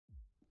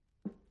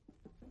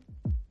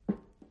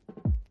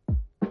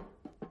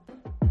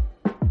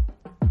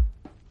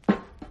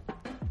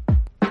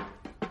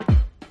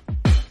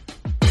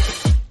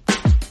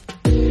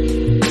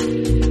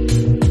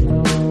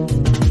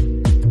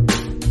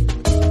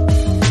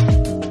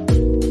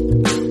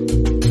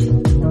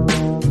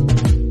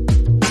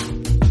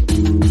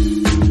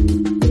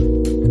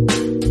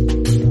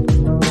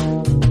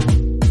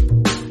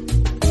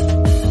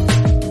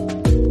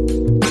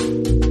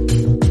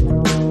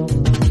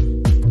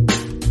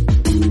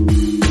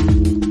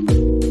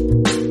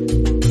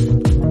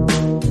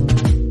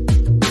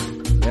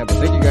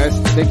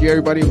you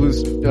everybody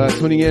who's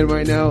tuning in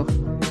right now.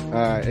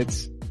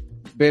 It's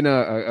been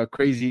a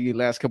crazy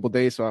last couple of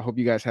days, so I hope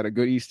you guys had a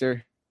good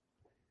Easter.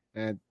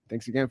 And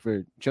thanks again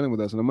for chilling with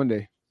us on a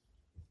Monday.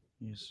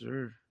 Yes,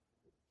 sir.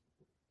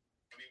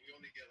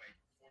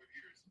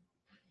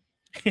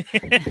 I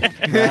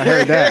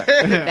heard that.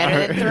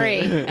 Better than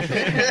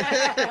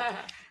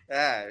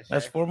 3.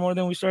 That's 4 more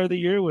than we started the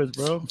year with,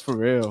 bro. For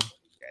real.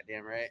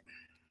 Goddamn right.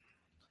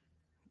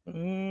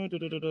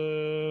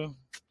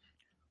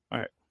 All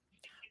right.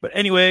 But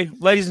anyway,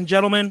 ladies and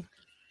gentlemen,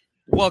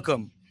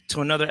 welcome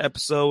to another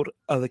episode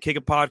of the Kick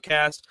It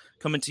Podcast,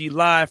 coming to you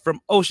live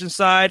from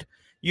Oceanside.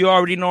 You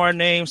already know our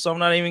name, so I'm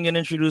not even going to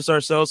introduce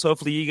ourselves.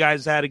 Hopefully you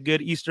guys had a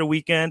good Easter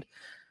weekend.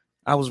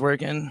 I was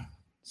working,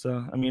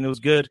 so, it was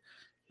good.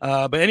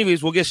 But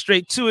anyways, we'll get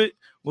straight to it.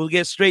 We'll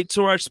get straight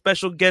to our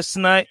special guest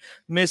tonight,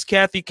 Miss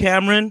Kathy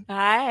Cameron.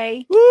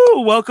 Hi.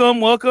 Woo, welcome.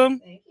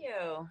 Thank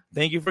you.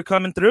 Thank you for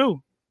coming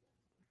through.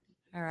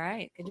 All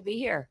right. Good to be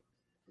here.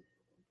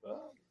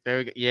 There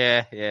we go.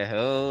 Yeah.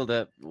 Hold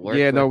up.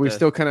 We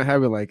still kind of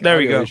have it like there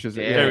we go. Issues.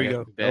 There we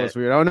go. That was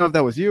weird. I don't know if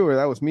that was you or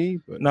that was me,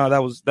 but no,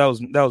 that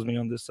was me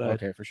on this side.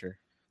 Okay, for sure.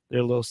 They're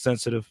a little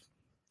sensitive.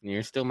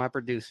 You're still my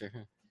producer,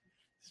 huh?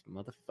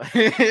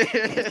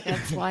 Motherfucker.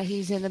 That's why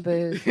he's in the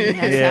booth.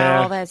 That's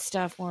how all that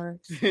stuff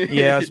works.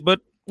 Yes,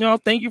 but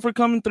thank you for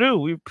coming through.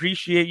 We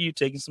appreciate you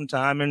taking some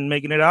time and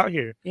making it out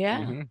here. Yeah.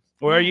 Mm-hmm.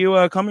 Where are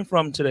you coming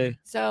from today?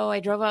 So I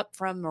drove up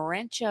from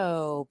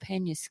Rancho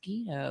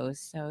Penasquito.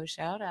 So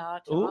shout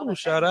out to all the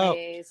shout out.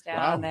 families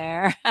down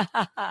there.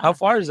 How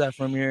far is that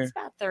from here? It's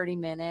about 30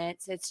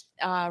 minutes. It's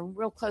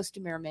real close to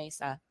Mira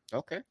Mesa.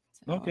 Okay.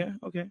 So,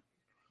 Okay.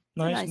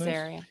 nice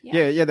area.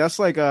 Yeah. That's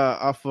like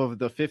off of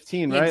the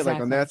 15, right? Exactly.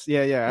 Like on that.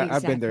 Yeah.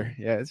 I've been Exactly. there.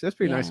 Yeah, it's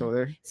pretty nice over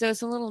there. So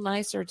it's a little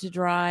nicer to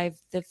drive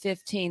the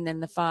 15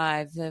 than the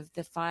 5.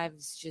 The 5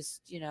 is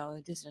just,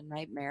 just a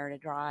nightmare to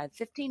drive.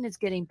 15 is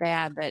getting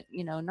bad, but,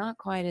 not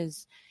quite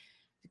as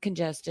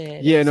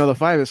congested. Yeah, no, the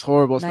 5 is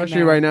horrible,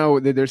 especially Nightmare. right now.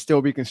 They're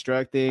still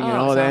reconstructing and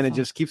all it's that, and it awful.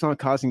 just keeps on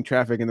causing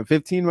traffic. And the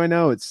 15 right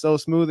now, it's so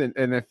smooth.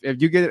 And if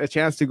you get a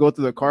chance to go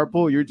through the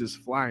carpool, you're just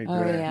flying Oh,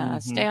 through it. yeah.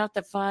 Mhm. Stay out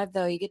the 5,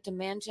 though. You get to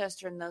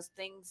Manchester and those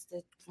things,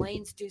 the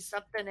lanes do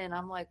something, and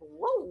I'm like,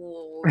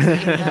 whoa.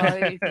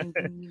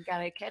 You got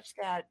to catch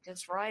that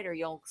just right or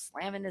you'll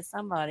slam into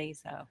somebody.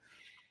 So,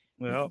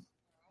 Well,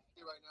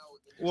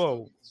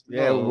 whoa.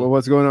 Yeah,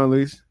 what's going on,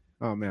 Luis?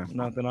 Oh, man.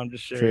 Nothing. I'm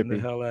just sharing the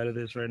Trippy. hell out of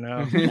this right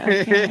now.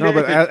 No,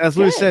 but as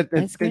Luis said,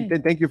 That's good.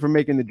 thank you for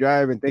making the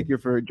drive, and thank you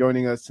for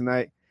joining us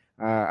tonight.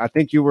 I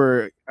think you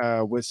were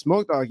with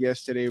Smoke Dog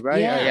yesterday,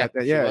 right? Yeah.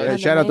 Yeah. On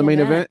Shout out the main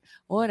event.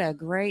 What a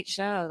great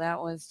show. That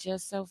was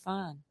just so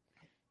fun.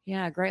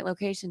 Yeah, great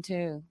location,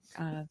 too.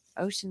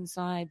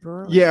 Oceanside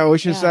Brewery. Yeah,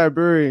 Oceanside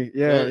Brewery.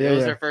 Yeah. It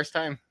was their first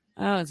time.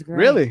 Oh, it's great.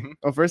 Really?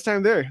 Oh, first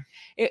time there.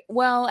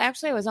 Well,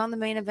 actually, I was on the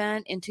main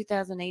event in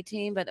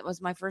 2018, but it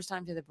was my first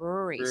time to the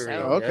brewery. Brewery.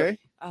 So Okay.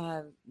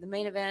 the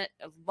main event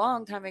a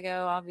long time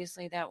ago,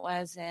 obviously, that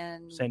was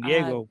in San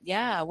Diego.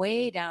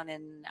 Way down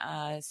in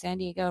San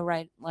Diego,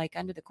 right, like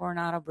under the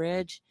Coronado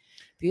Bridge.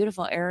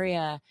 Beautiful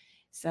area.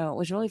 So it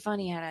was really fun.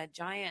 He had a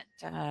giant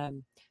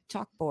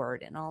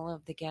chalkboard, and all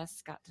of the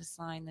guests got to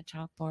sign the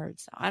chalkboard.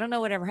 So I don't know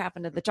whatever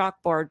happened to the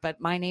chalkboard,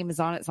 but my name is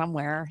on it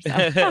somewhere.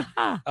 So.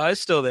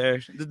 It's still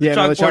there. The The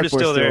chalkboard is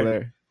still there.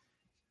 there.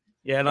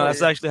 Yeah, no,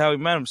 that's actually how we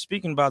met him.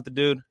 Speaking about the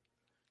dude.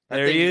 I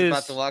There think he he's is.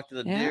 about to walk to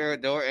the Yeah.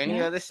 door any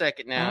Yeah. other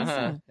second now,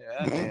 Awesome. huh?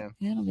 Yeah, damn.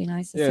 It'll be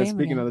nice to see Yeah, him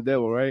speaking again. of the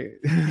devil, right?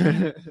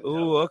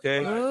 Ooh,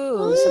 okay.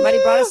 Ooh,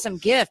 somebody brought us some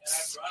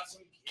gifts.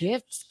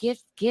 Gifts.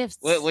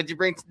 What'd you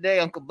bring today,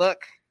 Uncle Buck?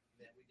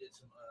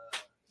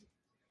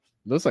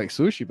 Looks like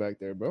sushi back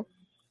there, bro.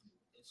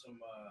 Some,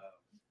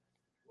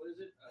 what is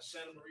it?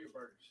 Santa Maria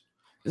burgers.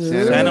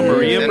 Santa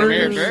Maria Santa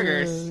Maria Ooh,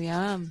 burgers.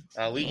 Yum.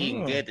 We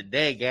eating Oh. good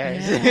today,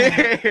 guys.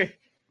 Yeah.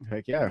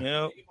 Heck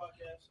yeah.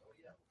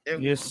 Yep.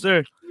 Yes,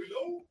 sir.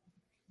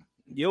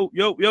 Yo,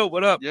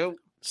 what up? Yo.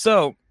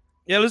 So,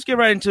 yeah, let's get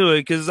right into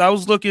it because I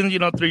was looking,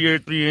 through your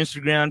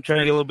Instagram, trying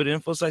to get a little bit of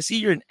info. So I see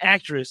you're an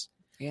actress,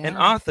 Yeah. an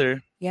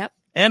author, Yep.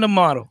 and a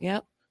model.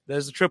 Yep.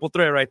 There's a triple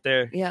threat right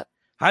there. Yep.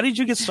 How did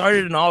you get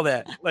started in all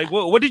that? Like,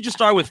 what did you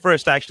start with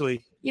first,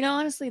 actually?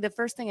 Honestly, the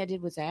first thing I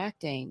did was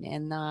acting,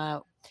 and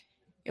I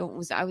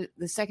was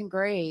the second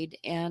grade,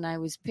 and I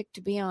was picked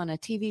to be on a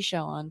TV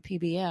show on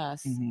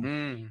PBS,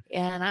 Mm.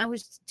 and I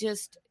was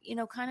just,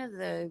 kind of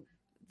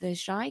the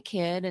shy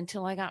kid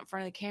until I got in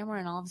front of the camera,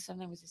 and all of a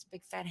sudden I was this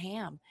big fat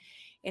ham.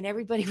 And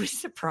everybody was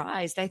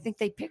surprised. I think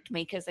they picked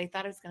me because they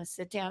thought I was going to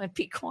sit down and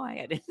be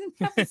quiet. And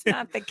that was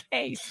not the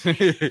case.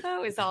 I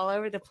was all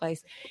over the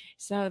place.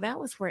 So that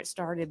was where it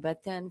started.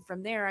 But then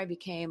from there, I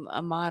became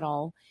a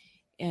model.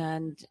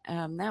 And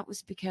that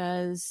was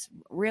because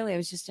really I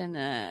was just in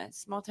a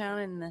small town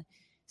in the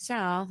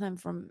South. I'm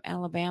from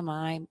Alabama.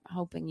 I'm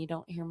hoping you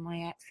don't hear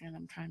my accent.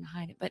 I'm trying to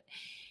hide it. But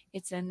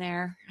It's in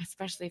there,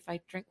 especially if I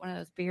drink one of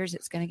those beers.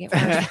 It's going to get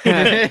worse.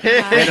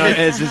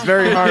 It's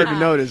very hard to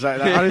notice.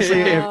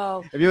 Honestly,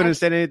 No, if you would have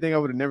said anything, I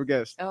would have never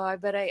guessed. Oh, I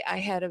bet I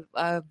had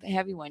a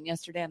heavy one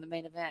yesterday on the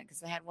main event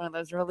because I had one of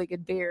those really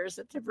good beers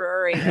at the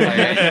brewery.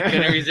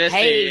 Couldn't resist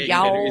Hey, it.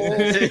 y'all.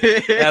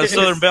 Yeah, the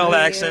Southern Belle So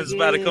accent's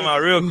about to come good. out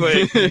real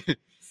quick.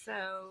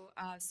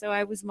 So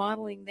I was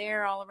modeling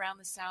there all around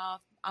the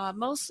South.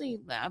 Mostly,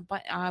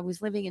 but I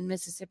was living in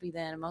Mississippi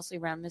then, mostly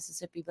around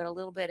Mississippi, but a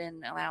little bit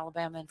in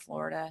Alabama and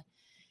Florida.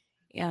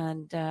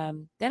 And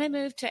then I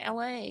moved to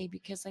LA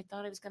because I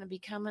thought I was going to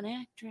become an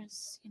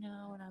actress, and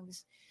I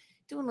was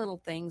doing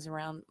little things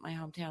around my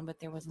hometown, but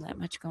there wasn't that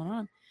much going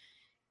on.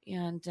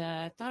 And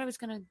I thought I was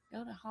going to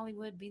go to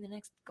Hollywood, be the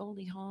next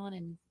Goldie Hawn,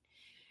 and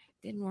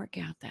it didn't work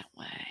out that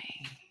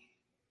way.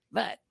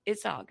 But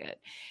it's all good.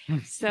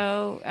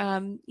 So,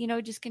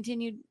 just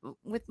continued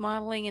with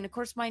modeling. And of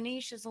course, my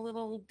niche is a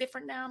little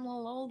different now. I'm a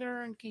little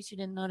older. In case you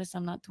didn't notice,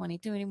 I'm not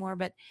 22 anymore.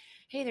 But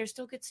hey, there's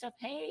still good stuff.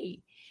 Hey,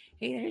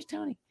 there's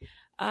Tony.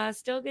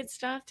 Still good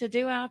stuff to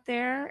do out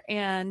there.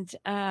 And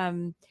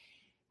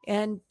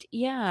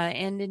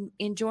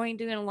enjoying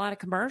doing a lot of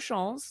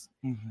commercials.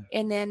 Mm-hmm.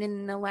 And then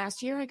in the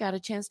last year, I got a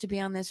chance to be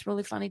on this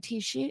really funny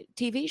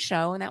TV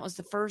show. And that was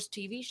the first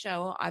TV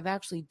show I've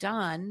actually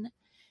done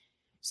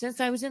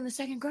since I was in the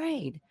second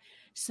grade.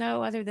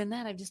 So other than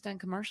that, I've just done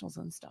commercials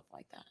and stuff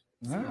like that.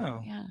 Wow.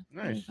 So, yeah.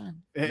 Nice. Really fun.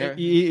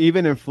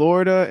 Even in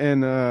Florida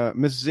and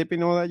Mississippi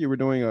and all that, you were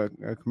doing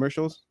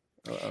commercials?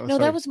 No,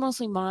 that was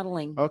mostly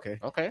modeling. Okay.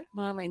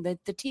 Modeling. The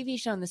TV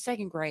show in the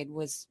second grade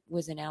was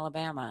in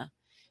Alabama,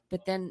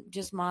 but then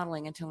just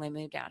modeling until they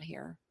moved out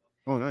here.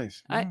 Oh,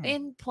 nice.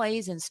 In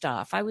plays and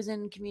stuff. I was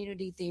in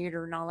community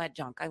theater and all that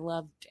junk. I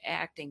loved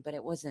acting, but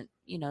it wasn't,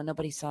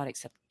 nobody saw it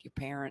except your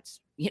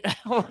parents,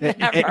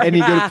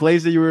 Any good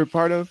plays that you were a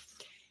part of?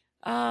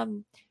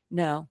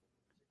 No.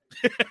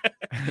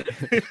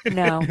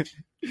 No,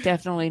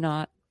 definitely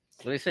not.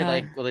 Well,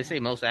 they say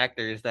most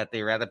actors that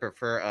they rather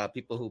prefer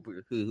people who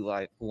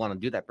want to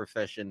do that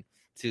profession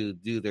to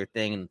do their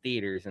thing in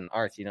theaters and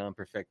arts, and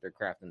perfect their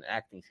craft and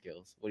acting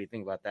skills. What do you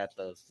think about that,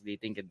 though? Do you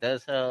think it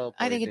does help?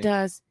 I think it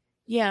does.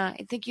 Yeah,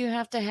 I think you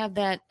have to have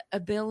that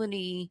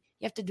ability.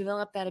 You have to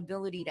develop that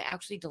ability to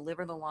actually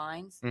deliver the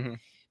lines. Mm-hmm.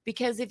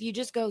 Because if you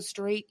just go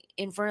straight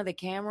in front of the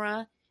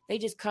camera, they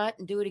just cut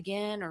and do it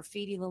again or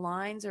feed you the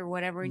lines or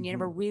whatever, and you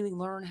never really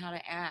learn how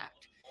to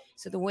act.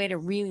 So the way to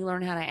really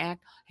learn how to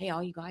act, hey,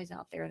 all you guys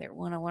out there that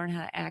want to learn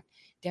how to act,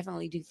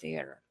 definitely do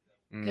theater.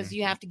 Because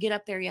you have to get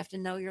up there, you have to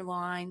know your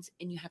lines,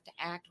 and you have to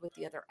act with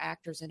the other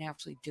actors and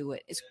actually do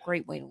it. It's a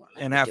great way to learn.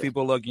 And have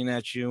people looking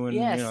at you, and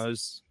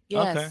yes,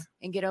 okay.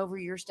 And get over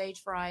your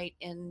stage fright,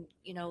 and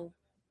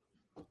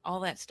all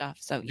that stuff.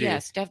 So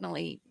yes,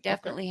 definitely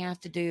have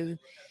to do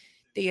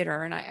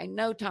theater. And I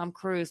know Tom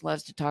Cruise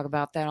loves to talk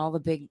about that. All the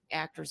big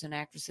actors and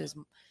actresses,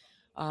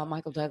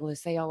 Michael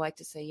Douglas, they all like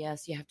to say,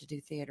 yes, you have to do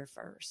theater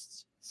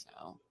first. So.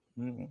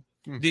 Mm-hmm.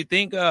 Do you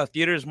think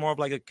theater is more of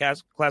like a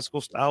classical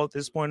style at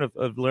this point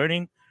of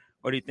learning,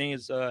 or do you think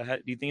it's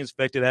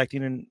affected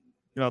acting in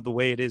the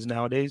way it is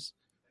nowadays?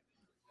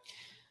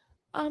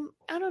 I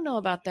don't know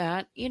about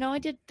that. I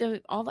did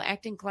all the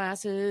acting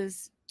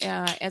classes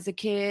as a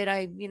kid.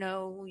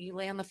 You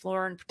lay on the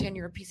floor and pretend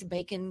you're a piece of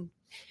bacon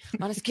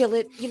on a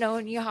skillet,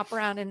 and you hop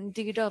around and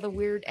do all the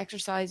weird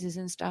exercises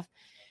and stuff.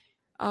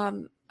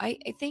 I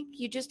think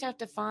you just have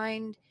to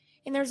find,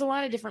 and there's a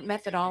lot of different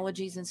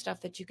methodologies and stuff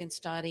that you can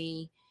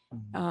study.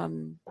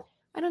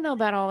 I don't know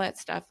about all that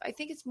stuff. I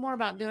think it's more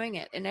about doing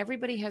it, and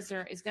everybody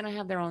is going to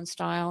have their own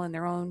style and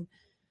their own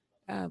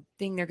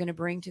thing they're going to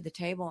bring to the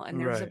table, and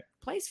there's a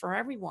place for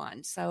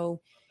everyone.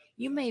 So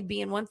you may be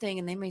in one thing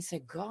and they may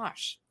say,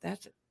 gosh,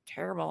 that's a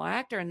terrible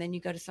actor, and then you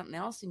go to something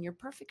else and you're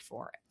perfect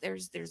for it.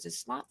 There's a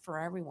slot for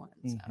everyone.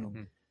 So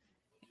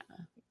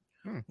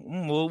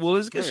Well,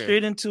 let's get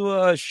straight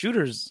into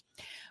shooters.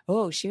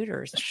 Oh,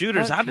 shooters!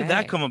 Okay. How did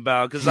that come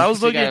about? Because I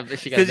was looking,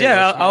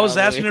 I was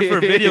asking her for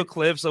a video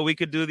clip so we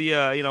could do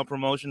the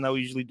promotion that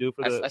we usually do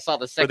for the. I saw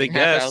the second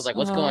half. I was like,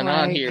 "What's going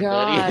on here,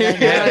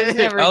 buddy?"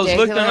 I was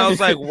looking. I was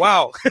like,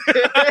 "Wow!"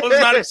 I was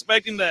not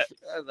expecting that.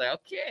 I was like,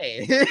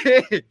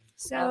 "Okay."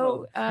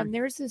 So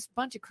there's this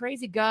bunch of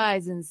crazy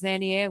guys in San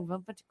Diego.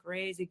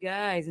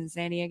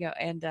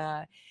 And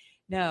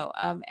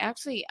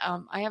actually,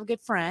 I have a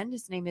good friend.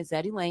 His name is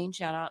Eddie Lane.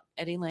 Shout out,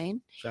 Eddie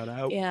Lane. Shout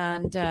out.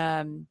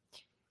 And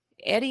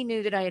Eddie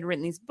knew that I had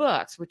written these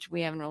books, which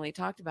we haven't really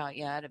talked about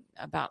yet.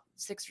 About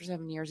 6 or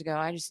 7 years ago,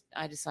 I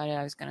decided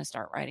I was going to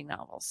start writing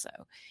novels. So,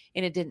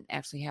 and it didn't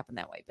actually happen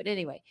that way. But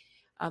anyway,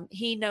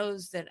 he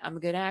knows that I'm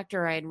a good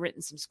actor. I had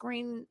written some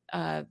screen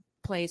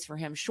plays for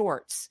him,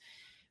 shorts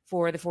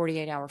for the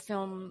 48-hour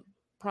film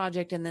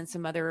project, and then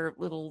some other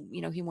little,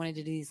 he wanted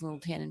to do these little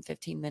 10 and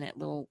 15-minute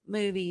little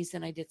movies,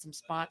 and I did some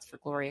spots for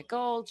Gloria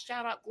Gold.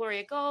 Shout out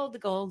Gloria Gold,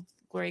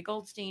 Gloria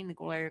Goldstein. The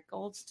Gloria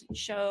Goldstein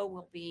show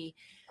will be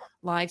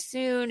live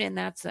soon, and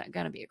that's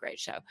going to be a great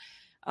show.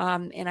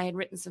 And I had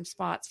written some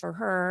spots for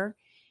her,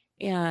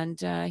 and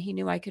he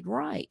knew I could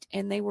write.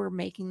 And they were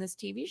making this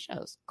TV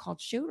shows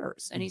called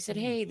Shooters. And he said,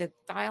 "Hey, the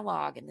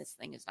dialogue in this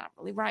thing is not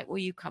really right. Will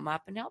you come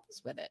up and help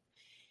us with it?"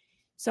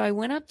 So I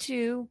went up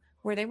to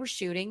where they were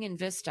shooting in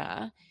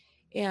Vista,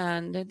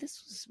 and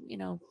this was,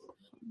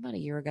 about a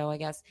year ago, I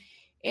guess,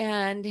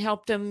 and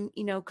helped them,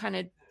 kind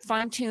of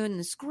fine tune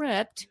the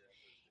script.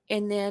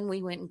 And then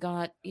we went and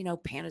got,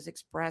 Panda's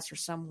Express or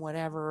some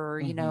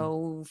whatever,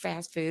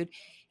 fast food.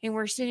 And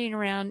we're sitting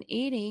around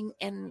eating.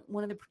 And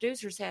one of the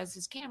producers has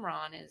his camera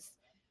on his,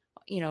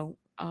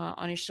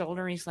 on his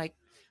shoulder. And he's like,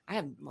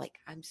 I'm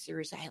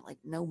serious. I had like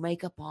no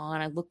makeup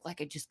on. I look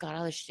like I just got out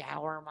of the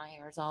shower. My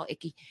hair's all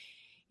icky.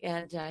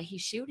 And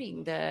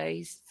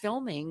he's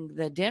filming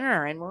the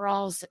dinner, and we're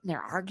all sitting there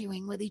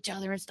arguing with each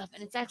other and stuff.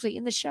 And it's actually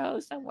in the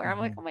show somewhere. I'm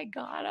like, oh my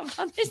God, I'm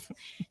on this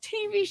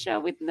TV show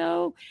with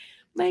no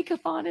makeup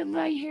on, and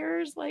my hair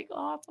is like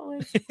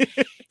awful.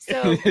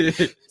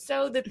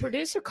 So the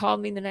producer called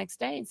me the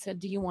next day and said,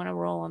 "Do you want to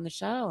roll on the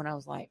show?" And I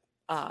was like,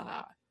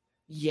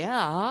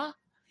 yeah.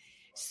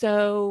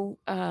 So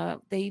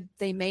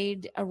they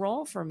made a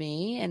role for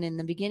me. And in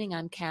the beginning,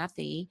 I'm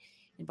Kathy.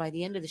 And by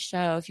the end of the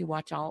show, if you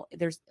watch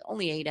there's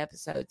only 8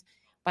 episodes.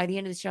 By the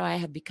end of the show, I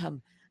have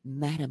become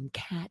Madam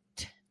Cat.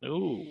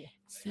 Ooh.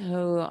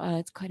 So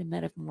it's quite a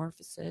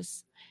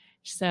metamorphosis.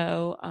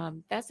 So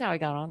that's how I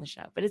got on the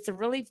show. But it's a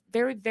really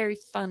very, very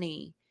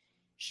funny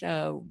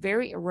show.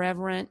 Very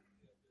irreverent.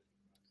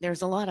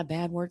 There's a lot of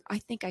bad words. I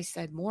think I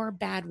said more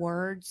bad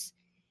words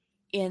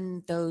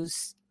in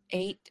those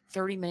 8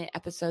 30-minute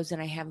episodes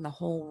than I have in the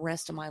whole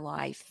rest of my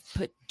life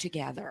put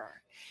together.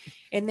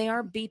 And they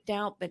are beeped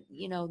out, but,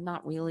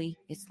 not really.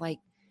 It's like,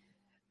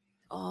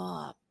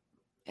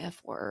 F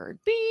word,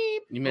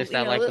 beep. You missed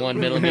out like 1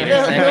 millimeter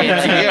second.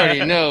 You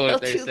already know what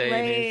they're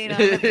saying. On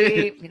the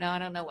beep. I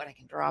don't know what I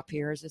can drop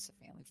here. Is this a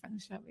family-friendly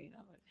show?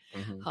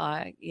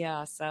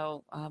 Yeah,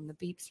 so the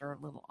beeps are a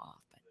little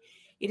off. But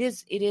it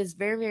is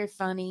very, very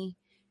funny.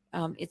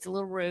 It's a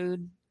little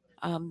rude.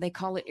 They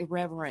call it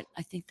irreverent.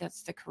 I think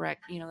that's the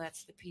correct,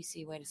 that's the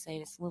PC way to say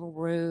it. It's a little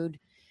rude.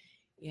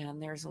 Yeah,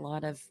 and there's a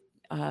lot of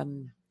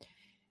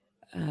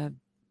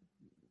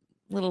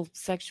little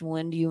sexual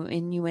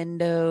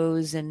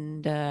innuendos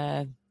and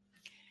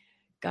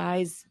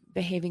guys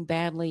behaving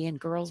badly and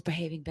girls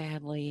behaving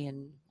badly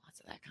and lots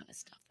of that kind of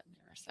stuff in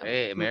there. So,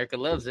 hey, America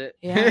loves it.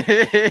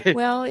 Yeah.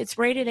 Well, it's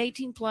rated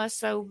 18 plus,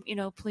 so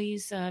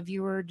please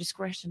viewer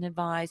discretion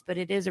advised. But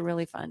it is a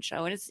really fun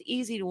show, and it's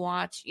easy to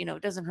watch.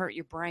 It doesn't hurt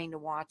your brain to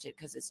watch it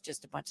because it's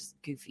just a bunch of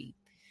goofy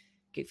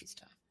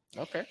stuff.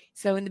 Okay.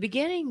 So in the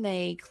beginning,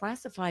 they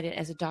classified it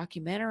as a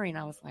documentary, and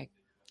I was like,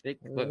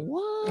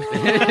 what?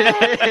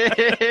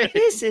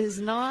 This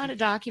is not a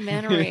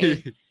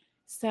documentary.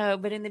 So,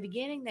 but in the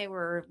beginning, they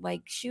were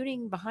like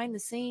shooting behind the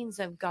scenes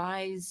of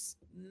guys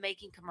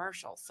making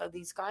commercials. So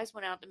these guys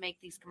went out to make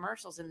these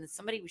commercials, and then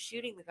somebody was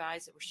shooting the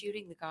guys that were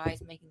shooting the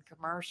guys making the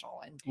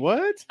commercial. And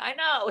what? I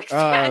know.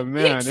 Exactly, oh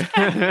man.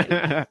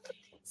 Exactly.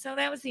 So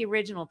that was the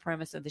original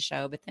premise of the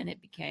show, but then it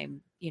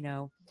became,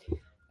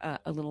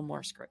 a little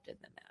more scripted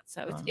than that.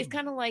 So it's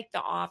kind of like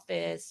The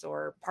Office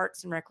or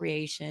Parks and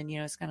Recreation.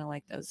 It's kind of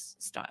like those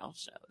style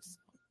shows.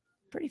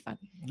 Pretty fun.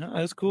 No,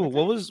 that's cool. Okay.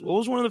 What was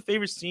one of the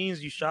favorite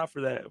scenes you shot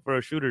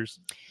for Shooters?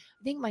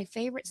 I think my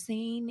favorite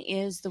scene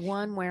is the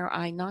one where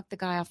I knocked the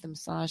guy off the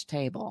massage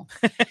table.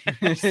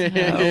 So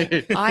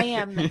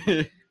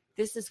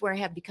this is where I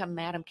have become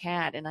Madam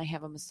Cat, and I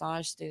have a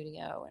massage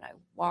studio, and I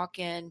walk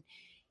in,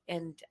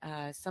 and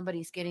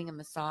somebody's getting a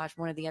massage.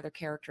 One of the other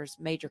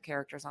major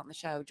characters on the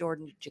show,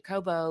 Jordan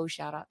Jacobo,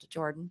 shout out to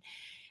Jordan,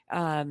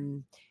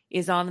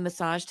 is on the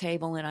massage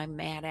table, and I'm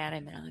mad at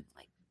him, and I'm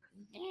like,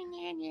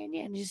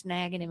 and just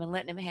nagging him and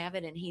letting him have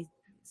it, and he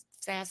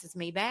sasses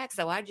me back,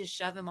 so I just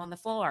shove him on the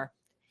floor.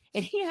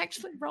 And he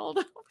actually rolled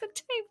off the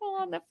table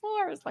on the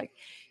floor. I was like,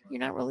 you're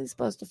not really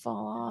supposed to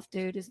fall off,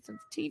 dude. It's some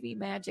TV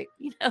magic.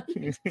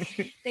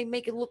 They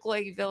make it look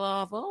like you fell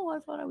off. Oh, I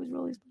thought I was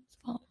really supposed to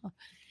fall off.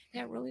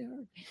 That really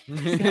hurt.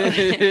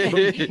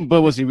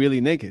 But was he really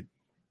naked?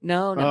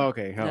 No. Oh,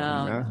 okay.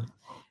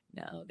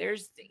 No.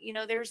 There's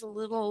a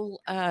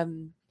little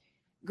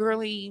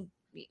girly,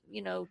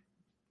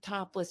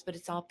 topless, but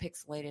it's all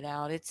pixelated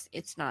out.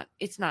 It's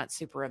not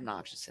super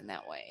obnoxious in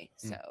that way.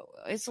 So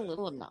it's a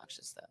little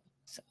obnoxious though.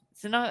 So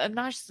it's not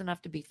obnoxious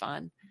enough to be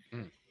fun.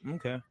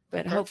 Okay.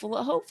 But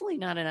hopefully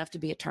not enough to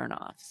be a turn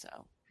off. So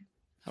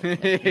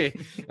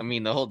I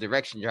mean, the whole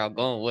direction you're all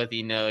going with,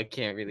 it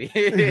can't really.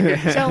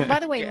 So by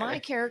the way, my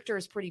character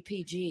is pretty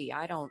PG.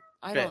 I don't,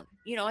 I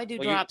do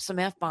drop some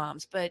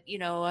F-bombs, but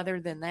other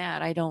than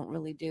that, I don't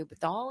really do.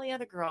 But all the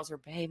other girls are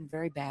behaving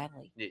very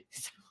badly. Yeah.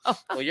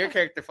 Well, your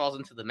character falls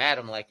into the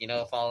madam,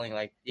 falling,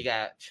 you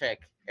got to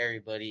check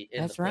everybody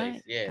in That's the place.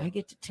 Right. Yeah. I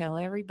get to tell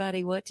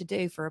everybody what to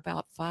do for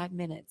about 5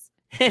 minutes.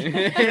 And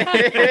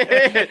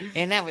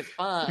that was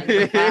fun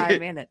for 5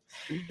 minutes.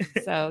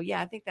 So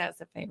yeah, I think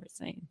that's a favorite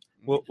scene.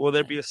 Will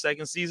there be a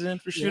second season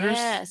for Shooters?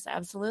 Yes,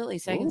 absolutely.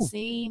 Second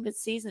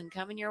season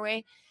coming your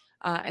way.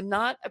 I'm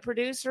not a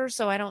producer,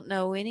 so I don't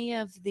know any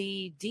of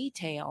the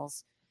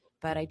details,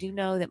 but I do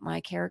know that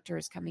my character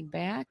is coming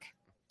back.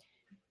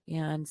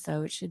 And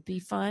so it should be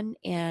fun.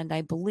 And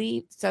I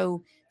believe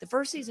so. The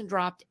first season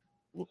dropped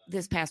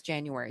this past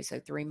January, so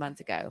 3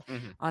 months ago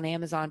Mhm. on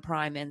Amazon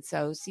Prime. And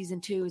so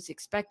season 2 is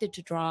expected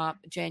to drop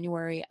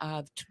January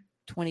of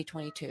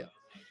 2022.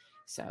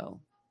 So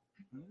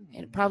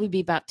it'll probably be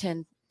about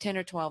 10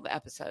 or 12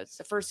 episodes.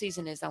 The first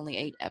season is only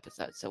 8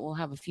 episodes, so we'll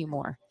have a few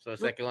more. So the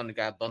second one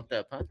got bumped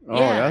up, huh? Oh,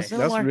 Yeah, that's a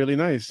little more- really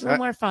nice. A little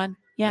more fun.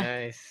 Yeah.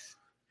 Nice.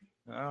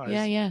 Oh,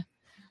 Yeah, yeah.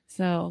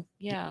 So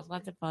yeah,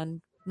 lots of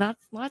fun.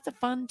 Lots of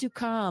fun to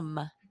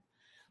come.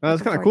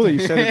 It's kind of Looking cool that forward you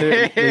to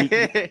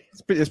said that.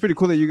 It's pretty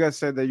cool that you guys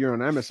said that you're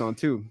on Amazon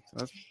too.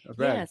 So that's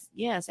rad.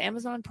 Yes,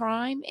 Amazon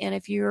Prime. And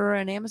if you're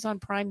an Amazon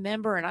Prime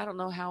member, and I don't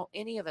know how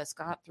any of us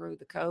got through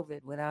the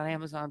COVID without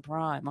Amazon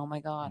Prime. Oh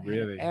my God, I had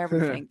Really?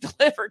 everything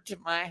delivered to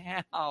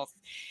my house.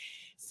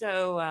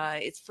 So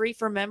it's free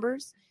for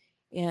members,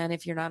 and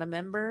if you're not a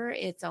member,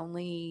 it's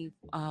only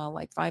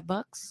like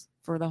 $5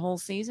 for the whole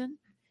season.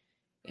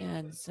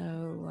 And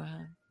so,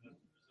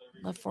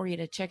 love for you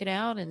to check it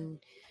out and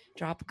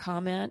drop a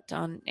comment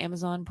on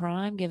Amazon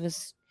Prime. Give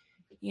us,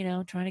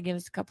 trying to give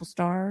us a couple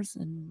stars,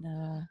 and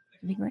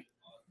it'd be great.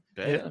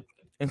 Yeah.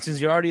 And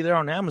since you're already there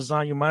on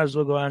Amazon, you might as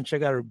well go out and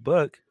check out her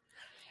book.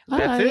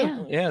 That too.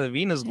 Yeah. Yeah, the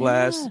Venus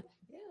Glass.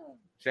 Yeah.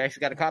 She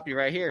actually got a copy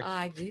right here.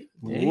 I do.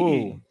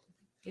 Whoa.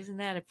 Isn't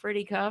that a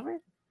pretty cover?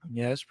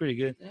 Yeah, that's pretty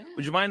good. Yeah.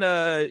 Would you mind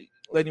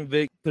letting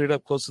Vic put it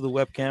up close to the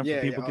webcam Yeah,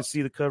 so people yeah, can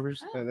see the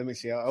covers? Oh, Let me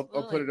see. I'll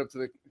put absolutely. it up to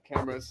the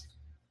cameras.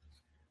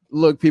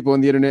 Look, people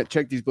on the internet,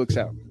 check these books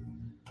out.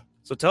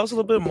 So tell us a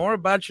little bit more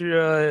about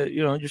your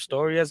your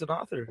story as an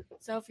author.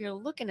 So if you're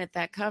looking at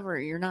that cover,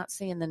 you're not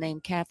seeing the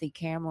name Kathy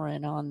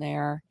Cameron on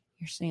there.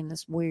 You're seeing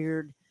this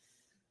weird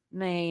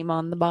name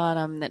on the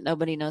bottom that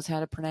nobody knows how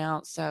to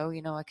pronounce. So,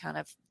 I kind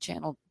of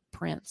channeled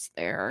Prince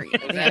there.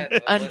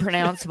 The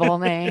unpronounceable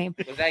name.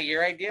 Was that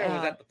your idea, or was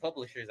Uh, that the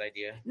publisher's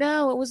idea?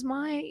 No, it was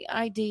my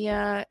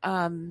idea.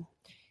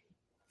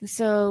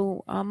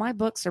 So my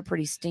books are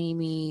pretty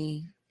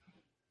steamy.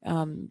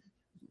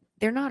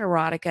 They're not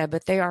erotica,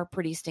 but they are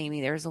pretty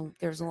steamy. There's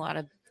a lot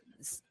of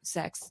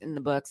sex in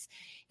the books,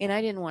 and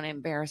I didn't want to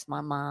embarrass my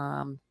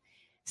mom,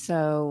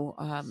 so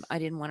I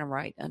didn't want to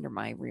write under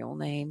my real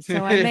name. So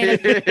I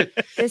made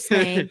this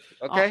name.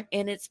 Okay.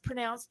 And it's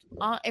pronounced.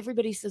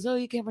 Everybody says, "Oh,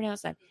 you can't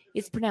pronounce that."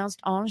 It's pronounced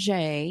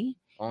Angers.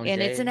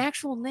 And it's an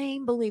actual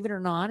name, believe it or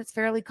not. It's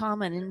fairly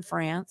common in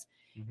France.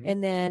 Mhm.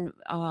 And then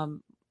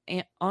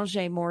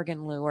Angers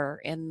Morgan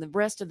Lure, and the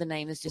rest of the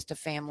name is just a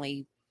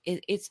family.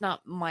 It's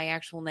not my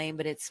actual name,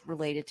 but it's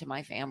related to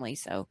my family.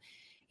 So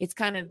it's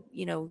kind of,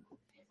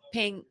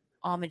 paying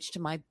homage to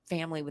my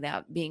family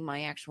without being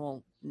my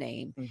actual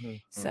name. Mm-hmm.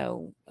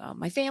 So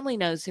my family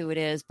knows who it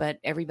is, but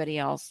everybody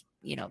else,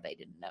 they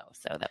didn't know.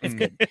 So that was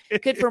good.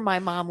 Good for my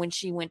mom when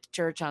she went to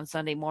church on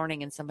Sunday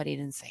morning and somebody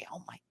didn't say,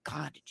 "Oh my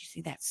God, did you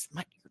see that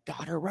smut your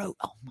daughter wrote?"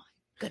 Oh my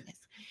goodness.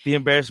 The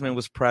embarrassment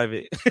was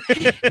private.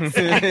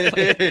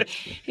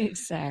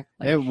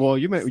 Exactly. Yeah, well,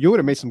 you would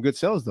have made some good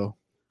sales though.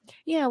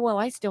 Yeah, well,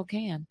 I still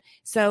can.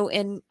 So,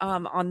 and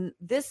on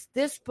this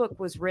book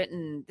was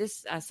written.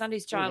 This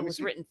Sunday's Child me was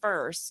see. written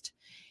first,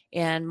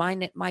 and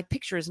my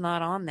picture is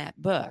not on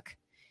that book.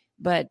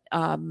 But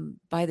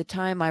by the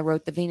time I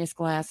wrote the Venus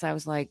Glass, I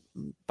was like,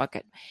 "Fuck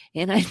it,"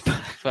 and I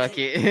Fuck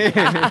it.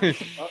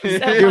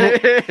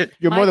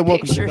 You're my more than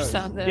welcome to pictures cuss.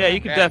 on the- Yeah, you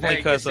can Yeah, definitely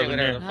you can cuss say over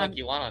whatever there. the fuck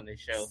you want on this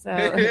show.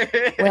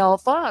 So, well,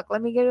 fuck.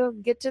 Let me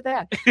get to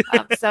that.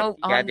 So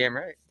You goddamn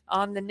right.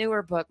 on the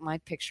newer book, my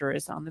picture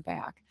is on the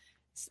back.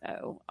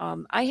 So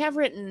I have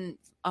written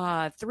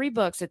 3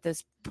 books at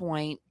this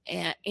point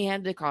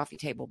and a coffee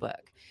table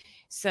book.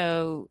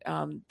 So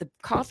the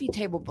coffee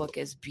table book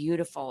is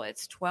beautiful.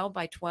 It's 12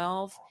 by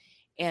 12.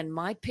 And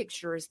my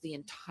picture is the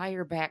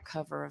entire back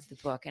cover of the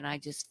book. And I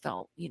just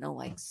felt,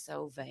 like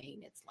so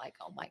vain. It's like,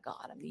 oh my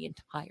God, I'm the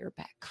entire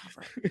back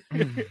cover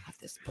of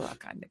this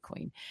book. I'm the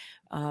queen.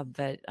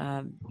 But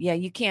yeah,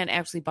 you can't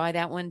actually buy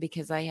that one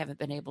because I haven't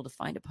been able to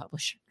find a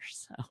publisher.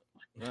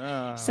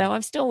 So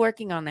I'm still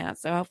working on that.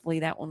 So hopefully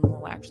that one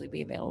will actually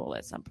be available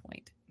at some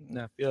point.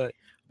 I feel it.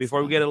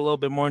 Before we get a little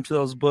bit more into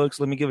those books,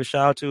 let me give a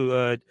shout out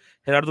to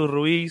Gerardo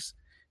Ruiz.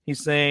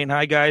 He's saying,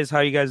 "Hi guys, how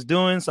you guys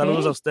doing?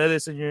 Saludos Hey. a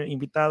ustedes, señor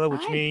invitado,"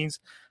 which Hi. means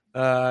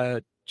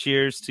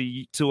cheers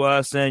to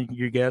us and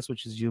your guest,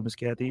 which is you, Miss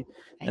Kathy.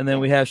 And then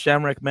we have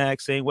Shamrock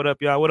Max saying, "What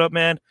up, y'all? What up,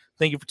 man?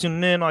 Thank you for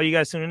tuning in. All you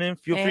guys tuning in,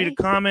 feel free to Hey.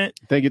 comment.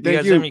 Thank you. If you guys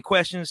Thank have you. any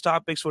questions,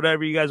 topics,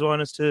 whatever you guys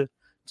want us to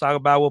talk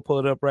about, we'll pull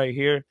it up right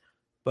here.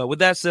 But with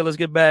that said, let's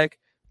get back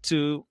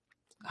to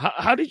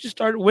how did you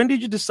start? When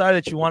did you decide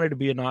that you wanted to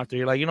be an author?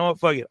 You're like, you know what?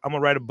 Fuck it. I'm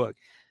going to write a book.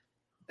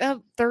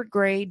 3rd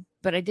grade,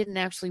 but I didn't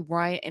actually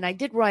write. And I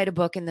did write a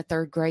book in the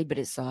 3rd grade, but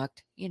it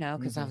sucked,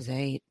 because I was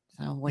 8.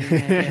 So what are you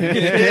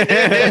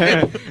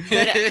gonna do?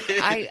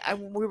 But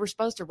we were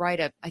supposed to write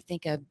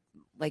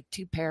like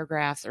 2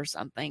 paragraphs or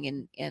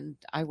something, and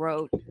I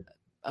wrote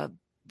a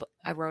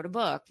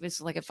book.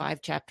 It's like a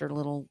 5-chapter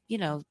little,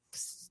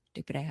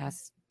 stupid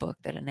ass book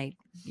that an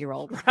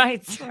 8-year-old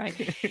writes,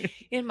 right?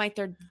 And my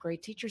third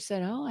grade teacher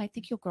said, "Oh, I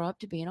think you'll grow up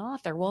to be an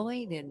author." Well,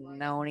 they didn't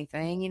know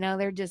anything,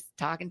 they're just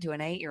talking to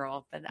an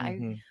 8-year-old, but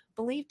I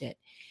believed it.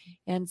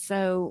 And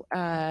so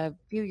a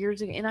few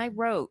years ago, and I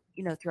wrote,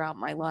 throughout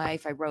my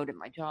life, I wrote at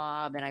my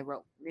job, and I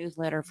wrote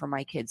newsletter for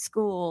my kids'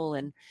 school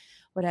and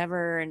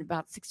whatever. And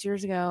about 6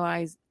 years ago,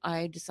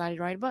 I decided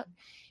to write a book,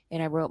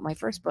 and I wrote my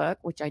first book,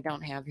 which I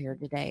don't have here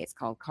today. It's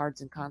called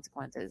Cards and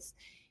Consequences.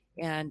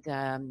 And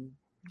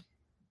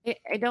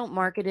I don't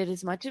market it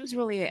as much. It was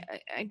really,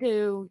 I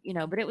do,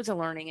 but it was a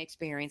learning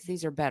experience.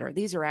 These are better.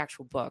 These are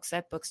actual books.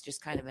 That book's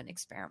just kind of an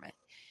experiment.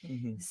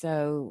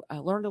 So I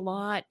learned a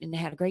lot and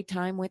had a great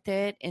time with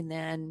it. And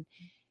then,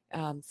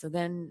 so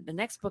then the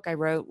next book I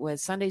wrote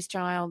was Sunday's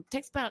Child.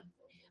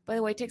 By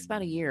the way, it takes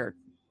about a year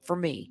for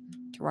me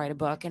to write a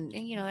book. And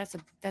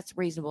that's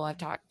reasonable. I've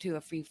talked to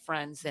a few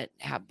friends that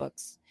have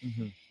books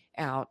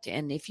out.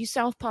 And if you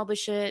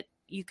self-publish it,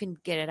 you can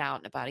get it out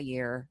in about a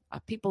year.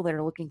 People that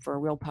are looking for a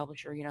real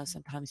publisher,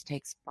 sometimes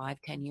takes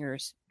 5-10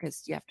 years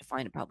because you have to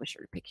find a publisher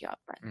to pick you up.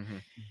 But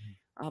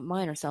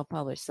mine are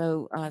self-published.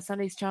 So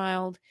Sunday's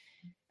Child,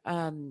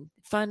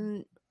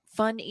 fun,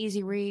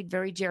 easy read,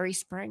 very Jerry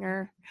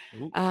Springer.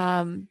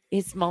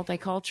 It's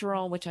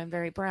multicultural, which I'm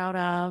very proud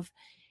of.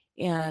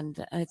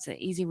 And it's an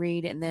easy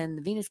read. And then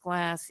The Venus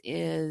Glass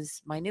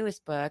is my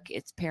newest book.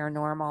 It's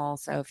paranormal.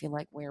 So if you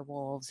like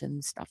werewolves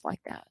and stuff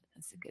like that,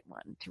 it's a good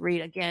one to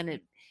read. Again,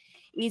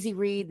 easy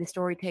read. The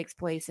story takes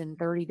place in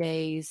 30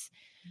 days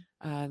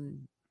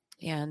and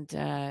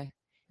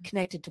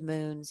connected to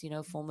moons,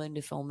 full moon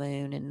to full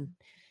moon and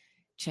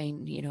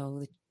chain,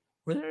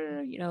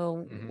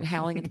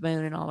 howling at the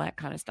moon and all that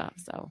kind of stuff.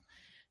 So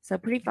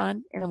pretty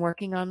fun. And I'm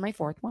working on my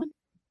fourth one.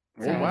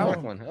 So, wow.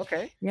 One.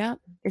 Okay. Yeah.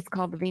 It's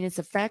called The Venus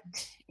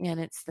Effect, and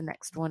it's the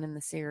next one in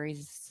the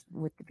series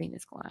with the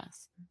Venus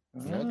Glass.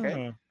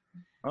 Okay.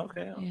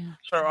 Okay. Yeah.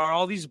 So are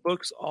all these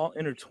books all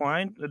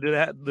intertwined?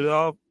 They're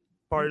all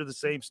part of the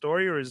same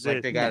story, or is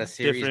it they got a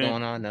series different?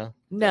 going on?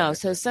 No.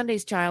 So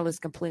Sunday's Child is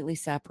completely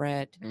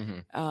separate.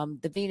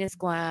 The Venus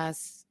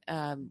Glass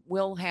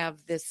will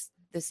have this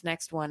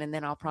next one, and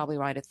then I'll probably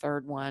write a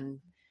third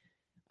one.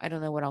 I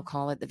don't know what I'll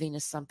call it. The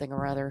Venus something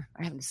or other.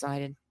 I haven't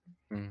decided.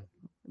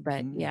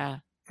 But yeah,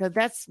 so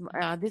that's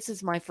this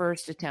is my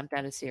first attempt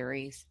at a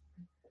series.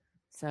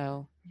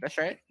 So that's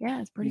right.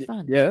 Yeah, it's pretty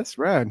fun. Yeah, that's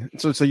rad.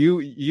 So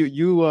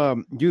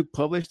you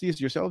published these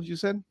yourselves, you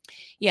said?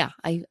 Yeah,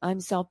 I'm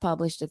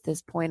self-published at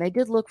this point. I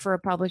did look for a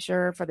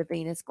publisher for the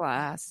Venus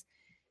Glass.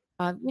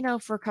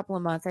 For a couple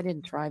of months. I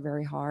didn't try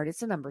very hard.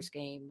 It's a numbers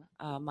game.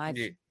 I've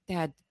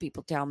had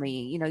people tell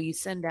me, you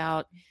send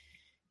out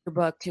your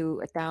book to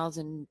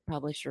 1,000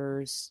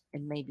 publishers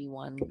and maybe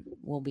one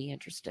will be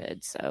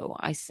interested. So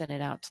I sent it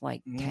out to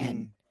like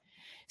 10.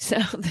 So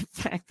the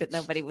fact that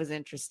nobody was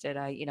interested,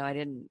 I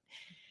didn't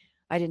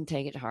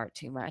take it to heart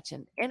too much.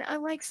 And I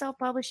like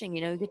self-publishing,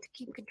 you get to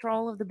keep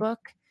control of the book.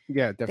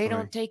 Yeah, definitely. They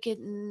don't take it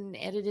and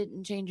edit it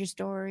and change your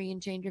story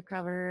and change your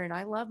cover. And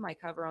I love my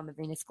cover on the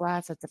Venus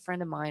Glass. That's a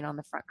friend of mine on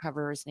the front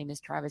cover. His name is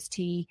Travis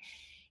T.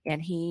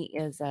 And he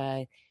is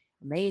a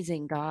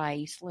amazing guy.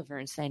 He used to live here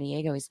in San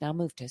Diego. He's now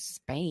moved to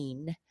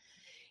Spain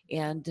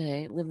and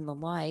living the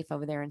life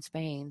over there in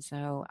Spain.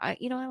 So I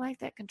like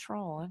that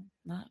control. I'm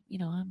not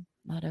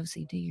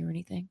OCD or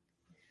anything.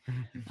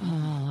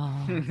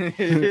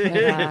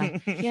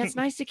 It's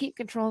nice to keep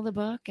control of the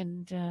book,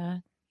 and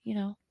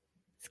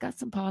it's got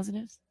some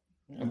positives.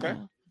 Okay.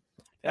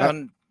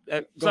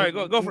 Sorry,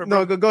 go for it.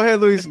 No, go ahead,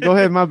 Luis. Go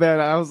ahead. My bad.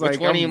 I was Which like,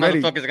 one of you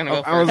ready. motherfuckers gonna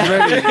go first? I was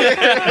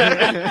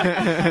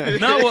ready.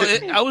 No, well,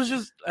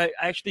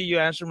 actually you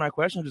answered my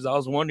question because I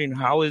was wondering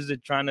how was the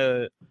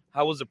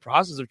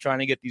process of trying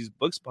to get these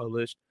books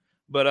published?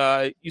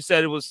 But you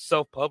said it was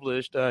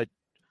self-published.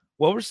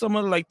 What were some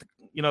of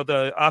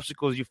the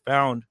obstacles you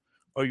found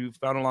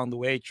along the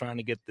way trying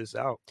to get this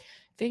out?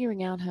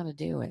 Figuring out how to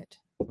do it.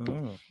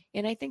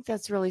 And I think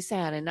that's really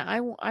sad. And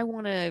I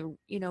want to,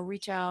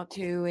 reach out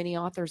to any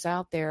authors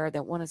out there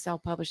that want to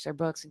self-publish their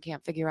books and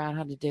can't figure out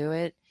how to do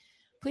it.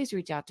 Please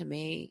reach out to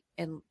me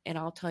and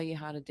I'll tell you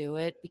how to do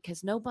it,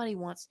 because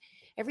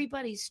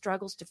everybody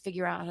struggles to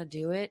figure out how to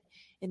do it.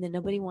 And then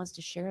nobody wants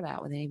to share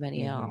that with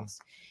anybody else.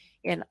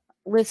 And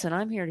listen,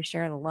 I'm here to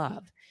share the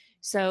love.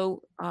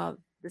 So,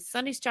 the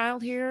Sunday's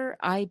Child here,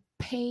 I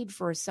paid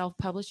for a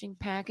self-publishing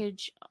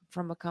package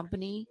from a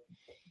company,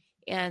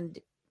 and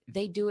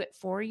they do it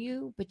for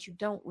you, but you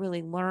don't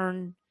really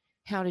learn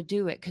how to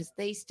do it because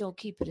they still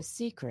keep it a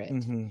secret.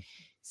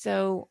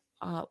 So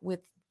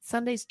with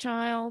Sunday's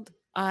Child,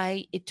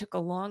 it took a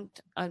long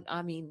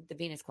the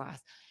Venus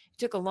Glass, it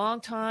took a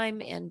long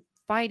time and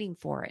fighting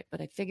for it, but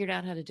I figured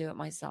out how to do it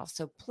myself.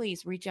 So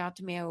please reach out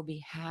to me. I will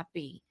be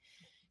happy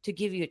to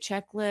give you a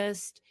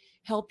checklist,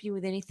 help you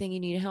with anything you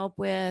need help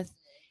with.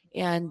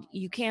 And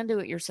you can do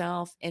it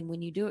yourself. And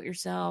when you do it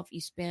yourself,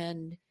 you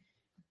spend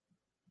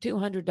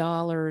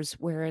 $200,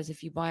 whereas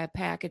if you buy a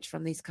package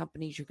from these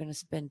companies, you're going to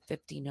spend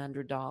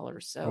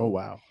 $1,500. So, oh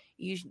wow,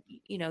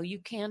 you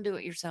can do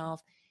it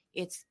yourself.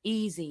 It's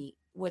easy.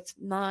 what's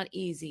not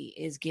easy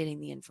is getting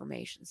the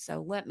information.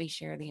 So let me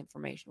share the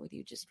information with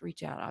you. Just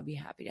reach out. I'll be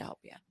happy to help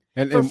you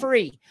for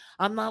free.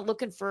 I'm not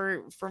looking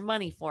for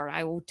money for it.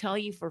 I will tell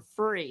you for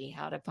free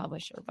how to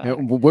publish your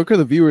book. Where could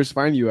the viewers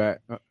find you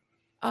at?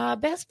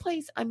 Best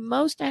place. I'm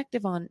most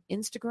active on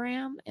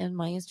Instagram, and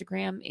my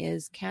Instagram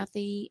is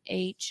Kathy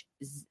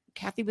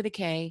with a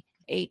K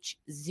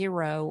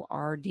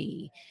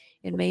H0RD,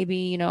 and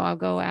maybe I'll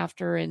go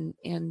after and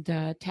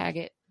tag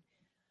it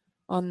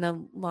on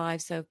the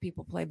live so if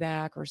people play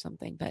back or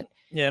something. But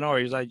yeah, no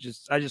worries. I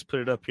just put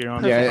it up here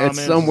on. Yeah, the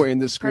it's somewhere in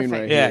the screen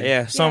Perfect. right here.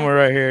 Yeah, somewhere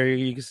right here.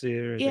 You can see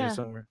it right Yeah. there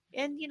somewhere.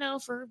 And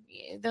for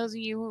those of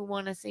you who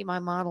want to see my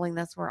modeling,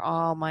 that's where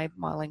all my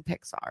modeling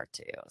pics are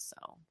too. So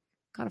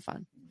kind of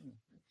fun.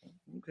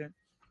 Okay.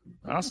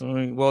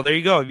 Awesome. Well, there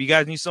you go. If you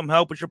guys need some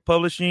help with your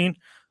publishing,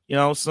 you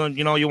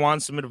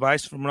want some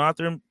advice from an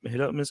author,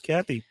 hit up Miss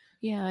Kathy.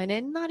 Yeah,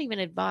 and not even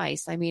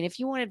advice. I mean, if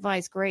you want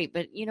advice, great.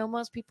 But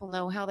most people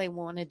know how they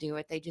want to do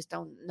it. They just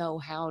don't know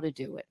how to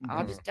do it. Mm-hmm.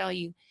 I'll just tell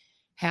you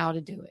how to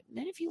do it. And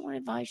then if you want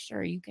advice,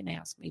 sure, you can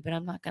ask me. But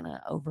I'm not going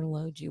to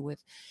overload you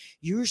with,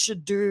 you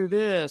should do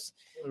this.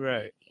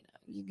 Right.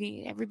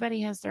 Everybody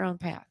has their own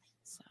path.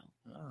 So.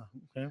 Oh,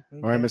 okay.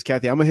 All right, Miss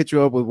Kathy, I'm gonna hit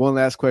you up with one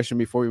last question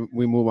before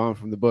we move on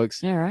from the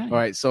books. All right. All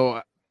right.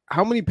 So,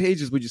 how many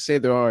pages would you say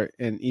there are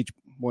in each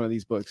one of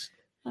these books?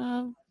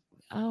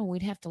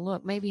 We'd have to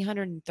look. Maybe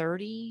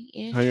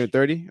 130-ish.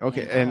 130.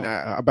 Okay. Yeah. And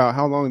about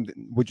how long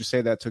would you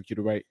say that took you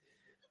to write?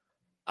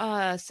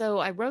 So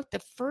I wrote the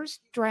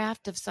first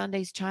draft of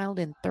Sunday's Child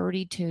in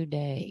 32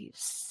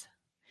 days.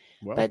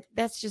 Wow. But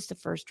that's just the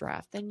first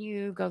draft. Then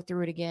you go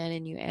through it again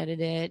and you edit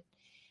it.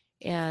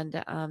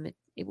 And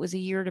it was a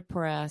year to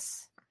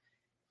press.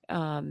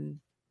 The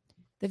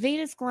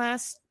Venus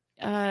Glass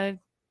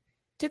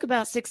took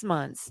about 6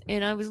 months.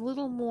 And I was a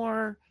little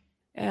more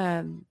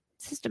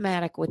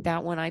systematic with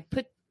that one. I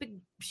put big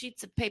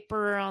sheets of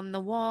paper on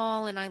the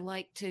wall, and I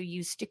like to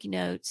use sticky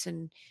notes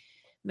and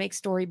make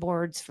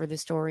storyboards for the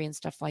story and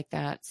stuff like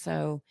that.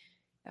 So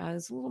I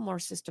was a little more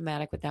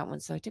systematic with that one.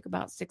 So it took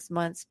about 6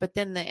 months, but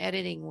then the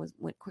editing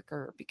went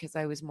quicker because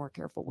I was more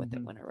careful with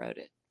it when I wrote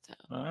it. So.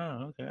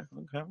 Oh, okay.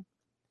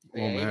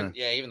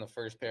 Even the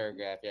first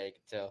paragraph, you can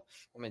tell.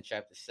 I'm in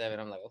chapter 7.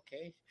 I'm like,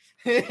 okay.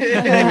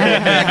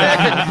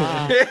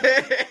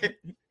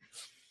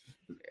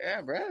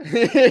 Yeah, bro.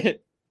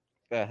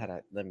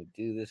 Let me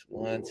do this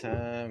one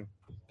time.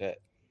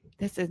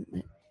 That's a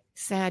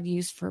sad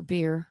use for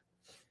beer.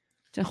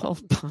 To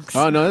hold punks.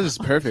 Oh no, this is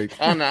perfect.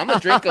 Oh no, I'm gonna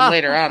drink them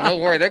later on. Don't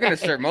worry, they're gonna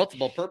serve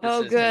multiple purposes.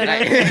 Oh, good.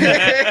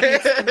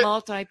 It's the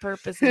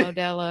multi-purpose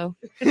Modelo.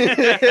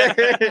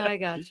 I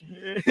got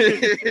you.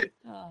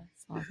 Oh,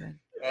 it's all good.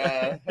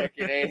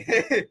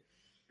 Okay.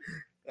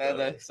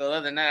 So the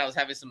other night I was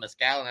having some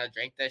mezcal and I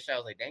drank that shit. I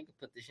was like, dang, I could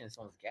put this shit in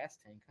someone's gas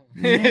tank.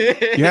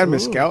 You had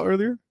mezcal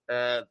earlier?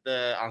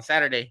 On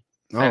Saturday.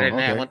 Saturday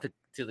night I went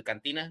to the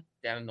cantina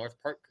down in North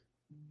Park.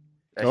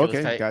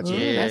 Okay, gotcha.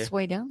 Ooh, that's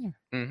way down there.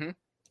 Mm-hmm.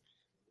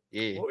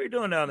 Yeah. What were you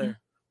doing down there?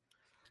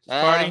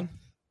 Partying?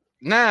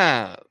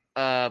 Nah.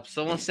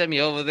 Someone sent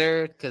me over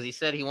there because he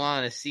said he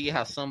wanted to see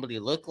how somebody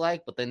looked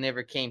like, but they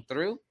never came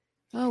through.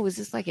 Oh, was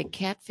this like a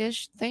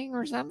catfish thing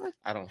or something?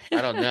 I don't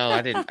know.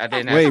 I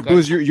didn't. Wait,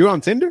 Booze, you're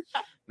on Tinder?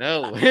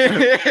 No.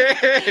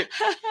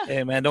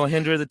 Hey man, don't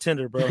hinder the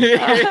Tinder, bro. Nah,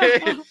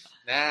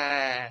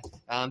 I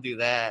don't do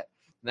that.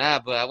 Nah,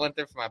 but I went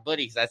there for my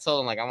buddy because I told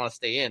him like I want to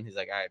stay in. He's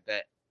like, all right,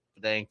 bet.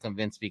 But they ain't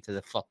convinced me because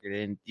the fucker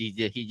didn't.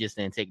 He just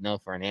didn't take no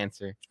for an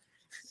answer.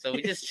 So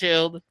we just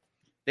chilled.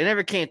 They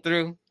never came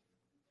through.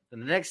 And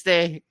the next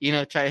day,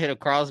 try to hit a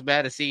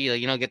Carlsbad to see,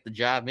 get the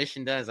job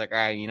mission done. It's like, all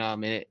right,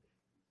 I'm in it.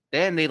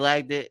 Then they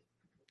lagged it.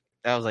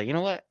 I was like, you know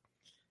what?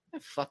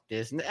 Fuck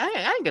this.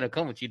 I ain't gonna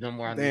come with you no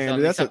more. Damn,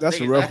 dude, that's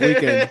a rough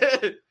weekend.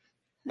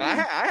 I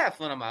have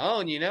fun on my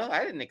own.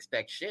 I didn't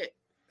expect shit.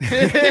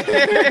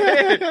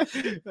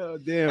 Oh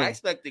damn! I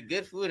expected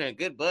good food and a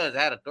good buzz.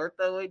 I had a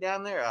torta way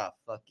down there. Oh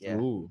fuck yeah!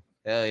 Ooh.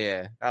 Hell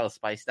yeah! I was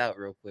spiced out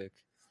real quick.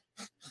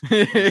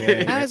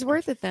 That was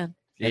worth it then.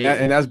 Yeah.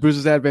 And that's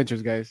Bruce's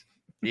Adventures, guys.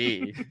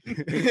 Yeah.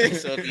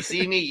 So if you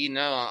see me,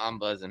 I'm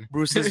buzzing.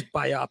 Bruce's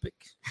biopic.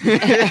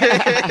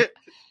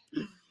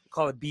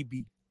 Call it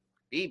BB.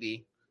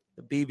 BB.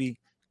 The BB.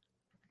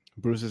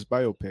 Bruce's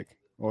biopic.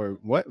 Or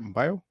what?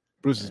 Bio?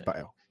 Bruce's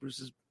bio.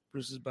 Bruce's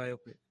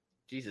biopic.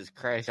 Jesus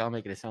Christ, y'all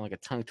making it sound like a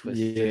tongue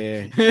twister.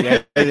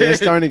 Yeah. It's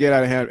starting to get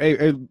out of hand.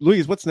 Hey,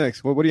 Luis, what's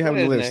next? What do you have on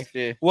the list? Next,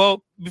 yeah.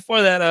 Well,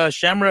 before that,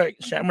 Shamran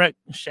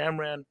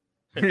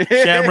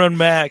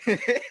Mac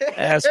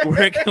asked,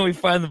 where can we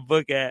find the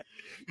book at?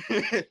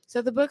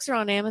 So the books are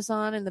on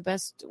Amazon, and the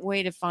best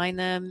way to find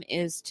them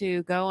is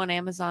to go on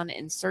Amazon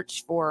and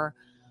search for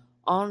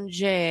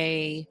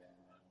Annjea,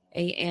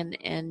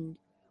 Annjea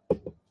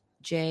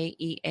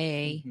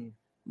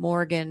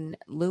Morgan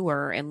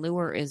Lewar, and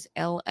Lewar is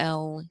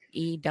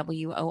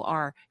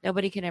Llewor.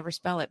 Nobody can ever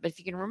spell it, but if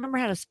you can remember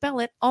how to spell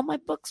it, all my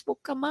books will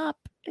come up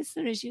as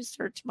soon as you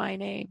search my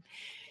name.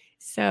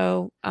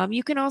 So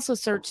you can also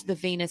search the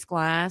Venus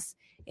Glass,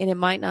 and it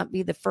might not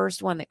be the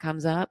first one that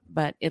comes up,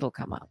 but it'll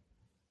come up.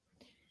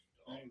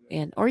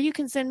 And or you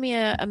can send me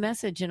a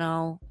message and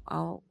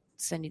I'll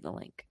send you the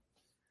link.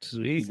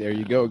 Sweet. There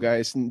you go,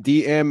 guys.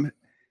 DM,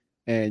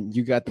 and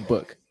you got the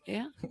book.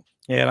 Yeah.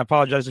 Yeah, and I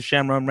apologize to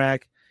Shamron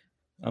Rack.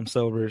 I'm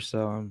sober,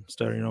 so I'm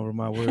stuttering over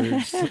my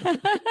words.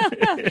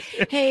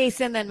 Hey,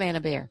 send that man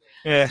a beer.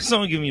 Yeah,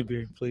 someone give me a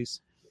beer, please.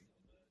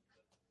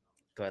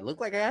 Do I look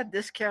like I had a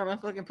discount on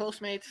fucking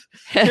Postmates?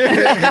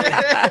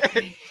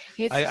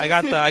 It's, I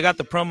got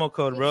the promo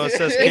code, bro. It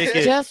says kick it's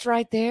it. just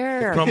right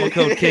there. Promo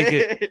code kick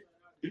it.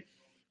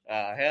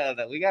 Hell,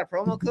 that we got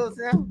promo codes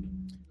now.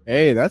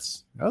 Hey,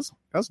 that's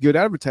good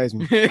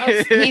advertisement.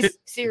 Oh, he's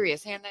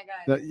serious. Hand that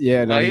guy.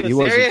 Yeah, no, Oh, he was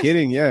wasn't serious?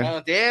 kidding. Yeah,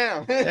 Oh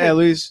damn. yeah,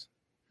 Luis,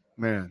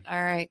 man,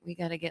 All right, we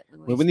got to get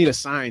Louis. well, we need a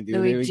sign, dude.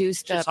 Louis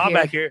juiced Just up hop here.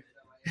 back here.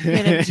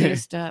 Get him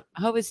juiced up.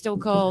 I hope it's still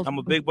cold. I'm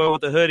a big boy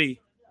with a hoodie.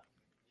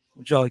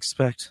 What y'all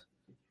expect?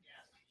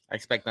 I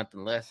expect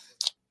nothing less.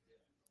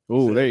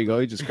 Oh, there you go.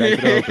 You just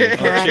cracked it open.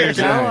 Oh, cheers,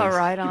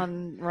 Barbarella,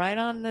 Nice. right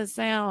on the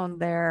sound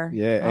there.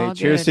 Yeah, All hey,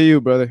 cheers good. to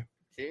you, brother.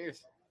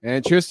 Cheers.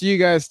 And cheers to you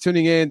guys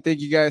tuning in. Thank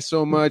you guys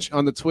so much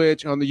on the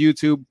Twitch, on the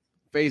YouTube,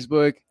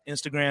 Facebook,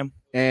 Instagram.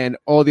 and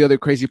all the other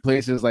crazy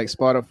places like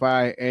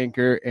Spotify,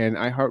 Anchor, and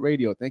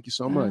iHeartRadio. Thank you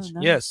so much. Oh,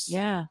 nice. Yes.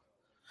 Yeah.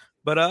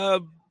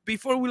 But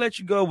before we let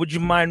you go, would you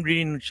mind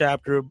reading a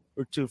chapter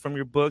or two from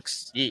your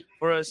books Yeah.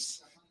 for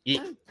us?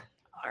 Yeah.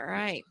 All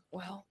right.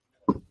 Well,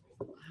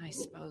 I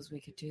suppose we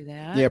could do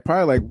that. Yeah,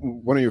 probably like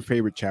one of your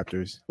favorite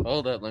chapters.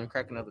 Hold up, let me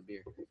crack another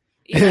beer.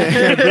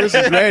 Yeah. Bruce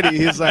is ready.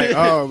 He's like,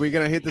 "Oh, we're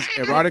gonna hit this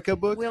erotica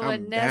book." Will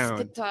I'm down.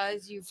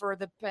 anesthetize you for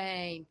the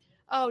pain.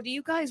 Oh, do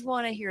you guys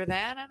want to hear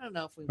that? I don't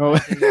know if we Oh.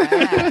 want to do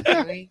that. Do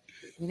we?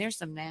 I mean, there's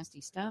some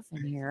nasty stuff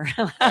in here.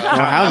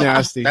 how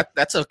nasty?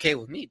 That's okay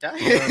with me, Doc.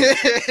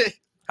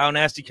 How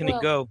nasty can Well,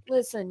 it go?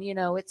 Listen,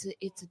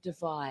 it's a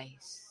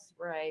device,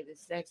 right? The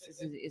sex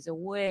is a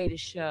way to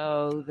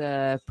show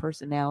the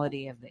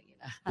personality of the.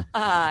 It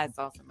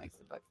also makes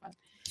the book fun.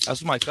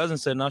 That's what my cousin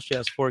said. Now she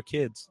has 4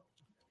 kids.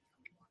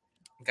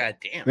 God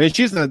damn. I mean,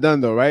 she's not done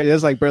though, right?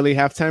 It's like barely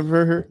halftime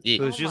for her.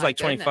 So Oh she's my like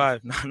goodness.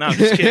 25. No, I'm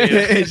just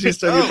kidding. She's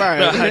 35.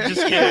 No, I'm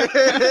just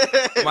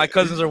kidding. My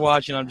cousins are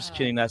watching. I'm just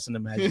kidding. That's an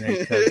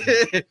imaginary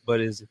cousin. But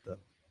is it though?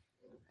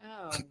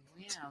 Oh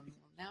yeah.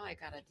 Now I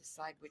gotta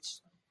decide which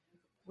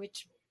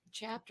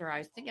chapter. I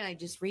was thinking I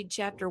just read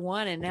chapter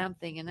 1, and now I'm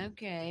thinking,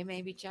 okay,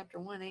 maybe chapter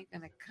 1 ain't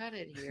gonna cut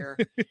it here.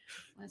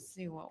 Let's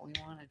see what we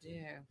want to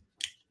do. That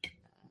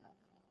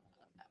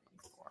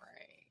one's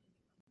great.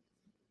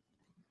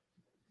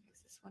 Is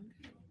this one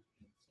good?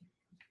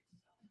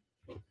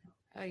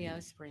 Oh yeah,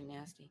 this is pretty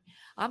nasty.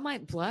 I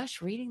might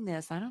blush reading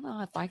this. I don't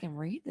know if I can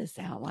read this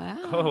out loud.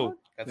 Oh,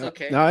 That's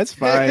okay. No, it's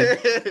fine.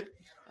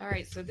 All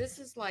right, so this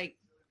is like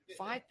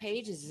 5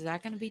 pages. Is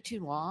that going to be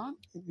too long?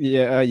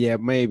 Yeah,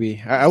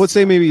 maybe. I would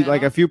say maybe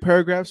like a few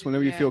paragraphs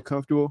whenever you Yeah. feel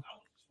comfortable.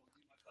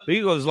 but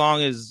you go as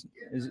long as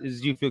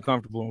you feel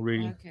comfortable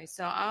reading. Okay,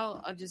 so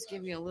I'll just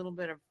give you a little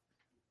bit of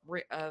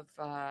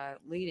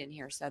lead in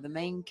here. So the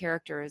main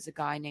character is a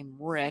guy named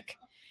Rick,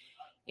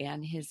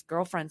 and his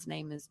girlfriend's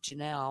name is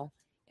Janelle,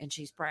 and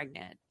she's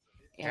pregnant.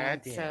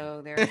 And Goddamn.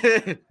 so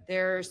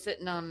they're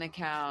sitting on the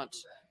couch,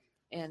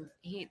 and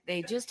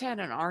they just had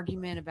an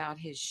argument about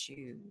his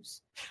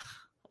shoes.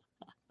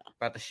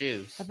 About the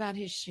shoes. About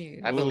his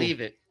shoes. I believe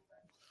it.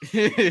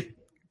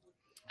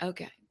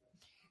 Okay.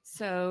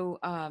 So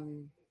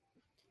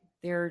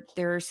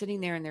they're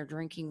sitting there and they're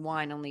drinking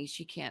wine, only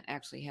she can't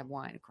actually have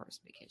wine, of course,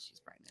 because she's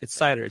pregnant. It's So-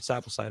 cider. It's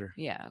apple cider.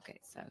 Yeah, okay.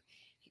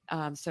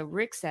 So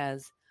Rick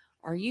says,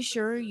 "Are you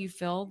sure you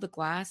filled the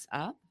glass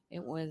up?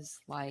 It was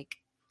like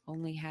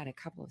only had a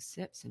couple of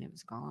sips and it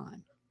was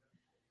gone."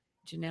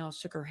 Janelle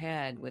shook her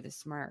head with a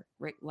smirk.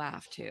 Rick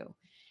laughed too.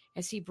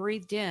 As he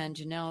breathed in,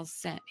 Janelle's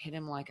scent hit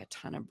him like a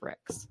ton of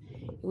bricks.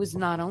 It was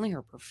not only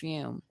her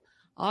perfume.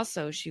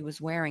 Also, she was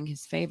wearing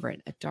his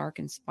favorite, a dark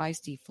and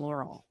spicy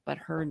floral, but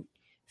her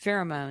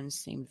pheromones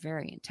seemed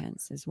very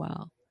intense as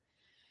well.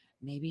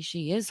 Maybe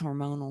she is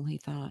hormonal, he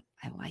thought.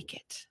 I like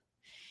it.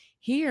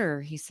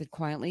 Here, he said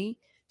quietly,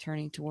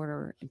 turning toward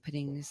her and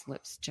putting his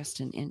lips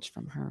just an inch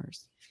from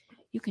hers.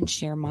 You can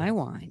share my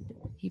wine.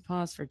 He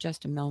paused for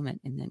just a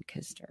moment and then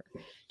kissed her,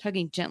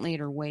 tugging gently at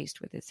her waist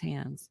with his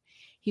hands.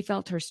 He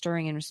felt her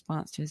stirring in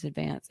response to his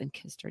advance and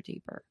kissed her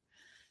deeper.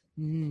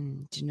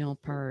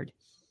 Janelle purred.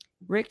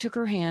 Rick took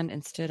her hand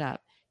and stood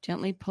up,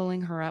 gently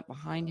pulling her up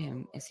behind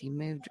him as he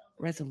moved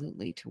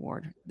resolutely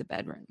toward the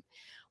bedroom.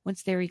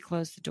 Once there, he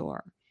closed the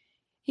door.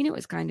 He knew it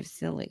was kind of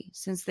silly,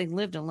 since they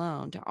lived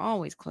alone, to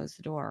always close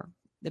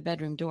the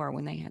bedroom door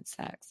when they had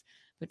sex.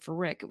 But for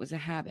Rick, it was a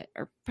habit,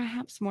 or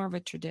perhaps more of a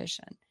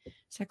tradition.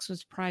 Sex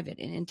was private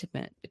and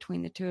intimate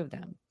between the two of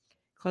them.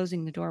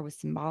 Closing the door was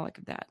symbolic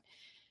of that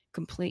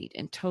complete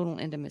and total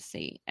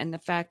intimacy, and the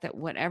fact that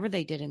whatever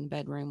they did in the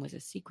bedroom was a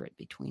secret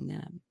between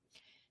them.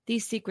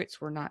 These secrets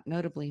were not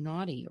notably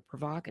naughty or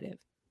provocative.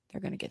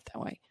 They're going to get that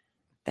way.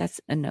 That's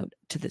a note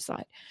to the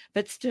side.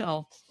 But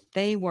still,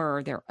 they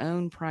were their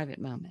own private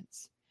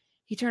moments.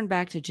 He turned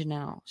back to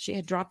Janelle. She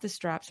had dropped the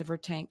straps of her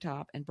tank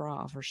top and bra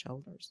off her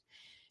shoulders.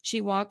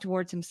 She walked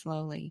towards him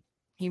slowly.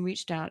 He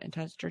reached out and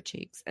touched her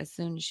cheeks as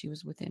soon as she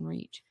was within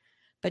reach,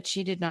 but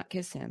she did not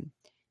kiss him.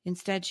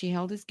 Instead, she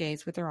held his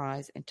gaze with her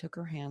eyes and took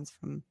his hands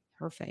from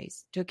her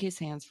face,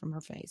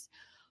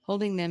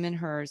 holding them in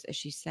hers as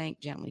she sank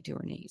gently to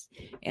her knees.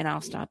 And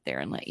I'll stop there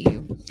and let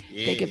you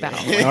think about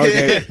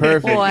Okay,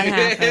 perfect. what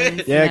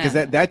happens. Yeah, because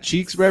that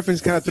cheeks reference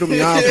kind of threw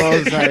me off. I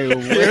was like,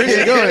 where is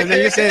it going? And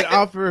then you said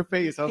off her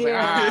face. I was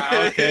like,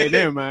 okay,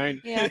 never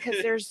mind. Yeah, because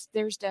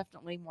there's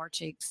definitely more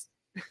cheeks.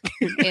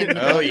 In the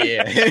Oh book.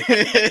 yeah.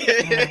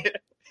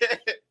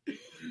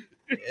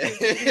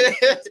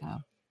 So,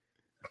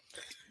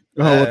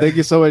 Oh, well, thank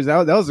you so much.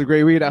 That was a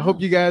great read. I hope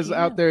you guys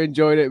out there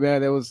enjoyed it,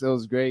 man. That was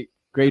great.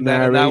 Great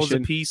narration. That was a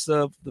piece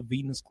of the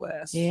Venus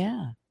class.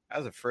 yeah. That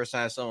was the first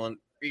time someone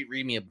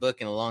read me a book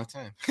in a long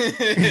time.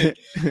 Yeah,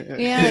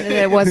 and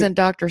it wasn't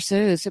Dr.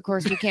 Seuss. Of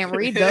course, we can't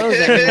read those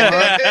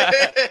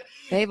anymore.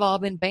 They've all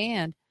been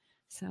banned.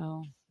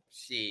 So,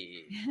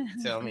 Shit,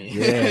 tell me.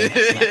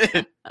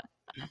 Yeah.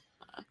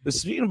 But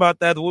speaking about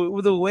that,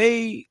 with the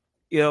way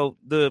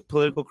the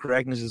political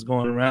correctness is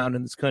going around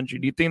in this country,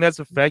 do you think that's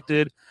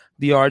affected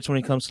the arts when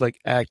it comes to like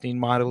acting,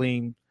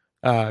 modeling,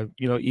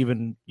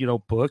 even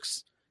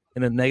books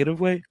in a negative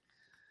way?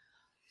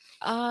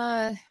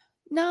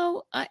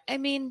 no, I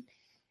mean,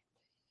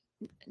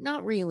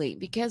 not really,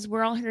 because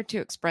we're all here to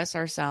express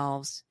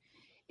ourselves.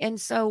 And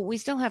so we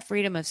still have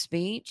freedom of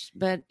speech.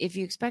 But if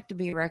you expect to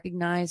be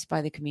recognized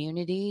by the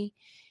community,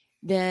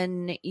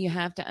 then you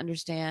have to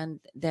understand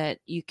that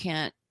you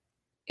can't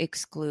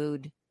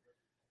exclude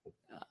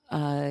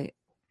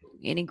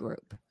any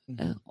group,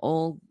 the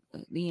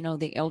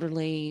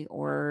elderly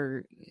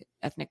or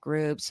ethnic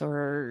groups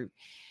or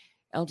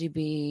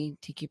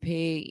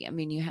LGBTQP. I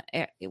mean,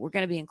 we're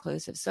going to be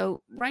inclusive.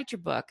 So write your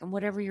book, and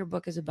whatever your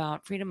book is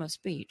about, freedom of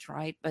speech,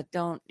 right? But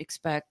don't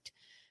expect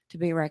to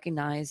be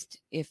recognized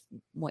if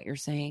what you're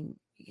saying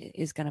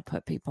is going to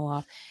put people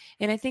off.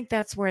 And I think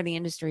that's where the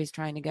industry is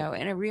trying to go.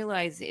 And I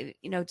realize,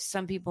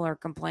 some people are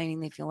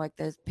complaining. They feel like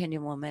the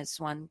pendulum has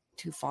swung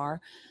too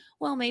far.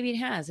 Well, maybe it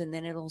has, and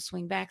then it'll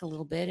swing back a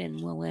little bit and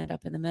we'll end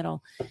up in the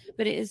middle.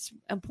 But it is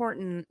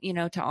important,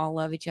 to all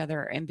love each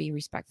other and be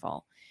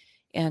respectful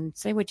and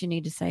say what you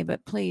need to say,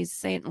 but please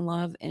say it in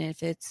love. And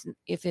if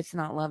it's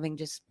not loving,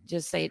 just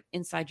say it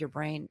inside your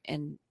brain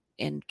and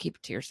keep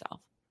it to yourself.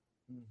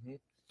 Mm-hmm.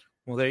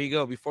 Well, there you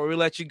go. Before we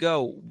let you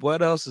go,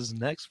 what else is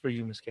next for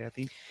you, Miss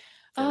Kathy?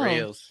 For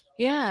reals.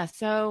 Yeah.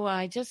 So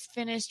I just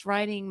finished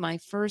writing my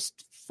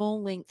first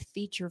full-length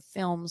feature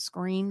film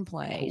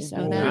screenplay.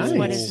 So that's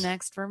what is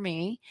next for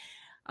me.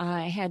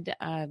 I had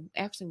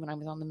actually, when I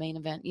was on the main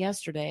event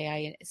yesterday,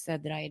 I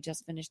said that I had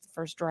just finished the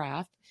first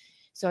draft.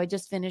 So I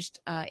just finished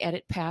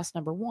edit pass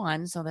number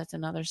 1. So that's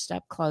another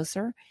step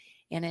closer.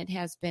 And it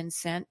has been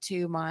sent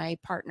to my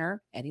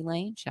partner, Eddie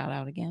Lane. Shout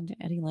out again to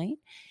Eddie Lane.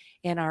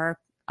 And our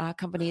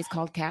company is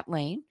called Cat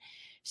Lane.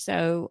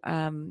 So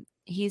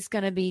he's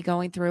going to be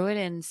going through it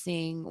and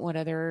seeing what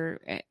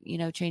other,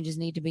 changes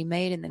need to be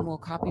made. And then we'll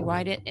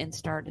copyright it and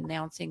start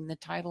announcing the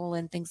title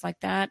and things like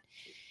that.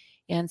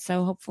 And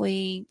so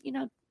hopefully,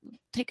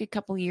 take a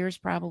couple years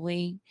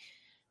probably.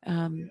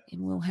 And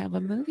we'll have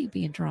a movie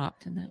being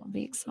dropped, and that'll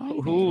be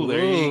exciting. Ooh,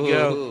 there you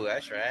go. Ooh,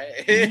 that's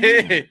right.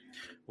 Yeah.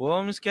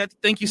 Well, Miss Kathy,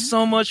 thank you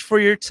so much for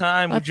your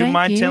time. Well, Would you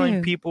mind thank telling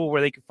you. people where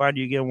they can find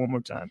you again one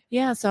more time?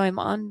 Yeah, so I'm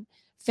on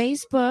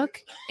Facebook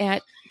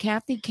at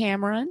Kathy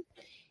Cameron,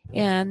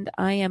 and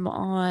I am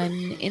on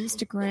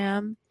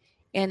Instagram,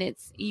 and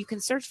you can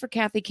search for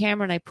Kathy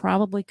Cameron. I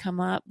probably come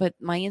up, but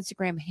my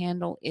Instagram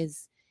handle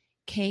is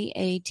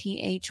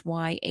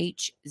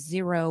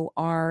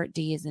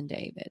KATHYH0RD as in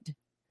David.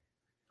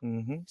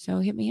 Mm-hmm. So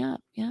hit me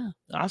up. Yeah.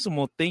 Awesome.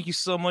 Well, thank you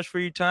so much for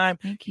your time.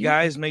 Thank you.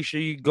 Guys, make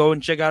sure you go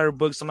and check out her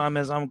books on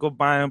Amazon. Go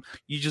buy them.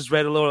 You just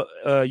heard a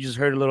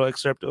little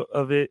excerpt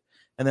of it.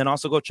 And then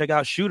also go check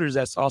out Shooters.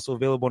 That's also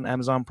available on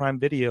Amazon Prime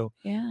Video.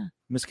 Yeah.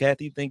 Miss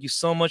Kathy, thank you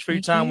so much for your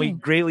Thank time. We you.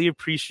 greatly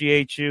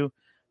appreciate you.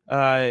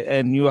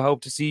 And you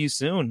hope to see you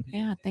soon.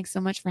 Yeah. Thanks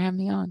so much for having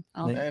me on.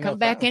 I'll Hey, come no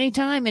back problem.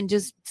 anytime and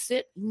just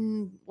sit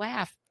and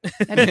laugh.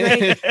 That'd be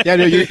great. Yeah,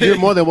 no, you're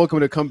more than welcome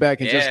to come back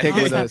and just Yeah. kick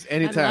with Awesome. us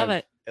anytime. I love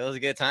it. It was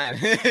a good time.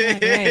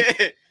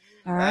 great.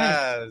 All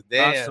right.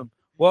 Damn. Awesome.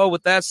 Well,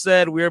 with that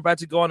said, we're about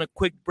to go on a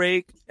quick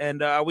break,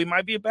 and we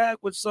might be back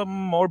with some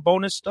more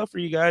bonus stuff for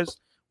you guys.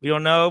 We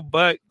don't know,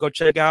 but go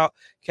check out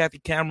Kathy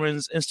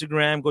Cameron's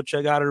Instagram. Go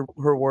check out her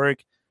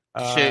work.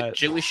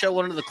 Should we show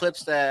one of the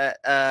clips that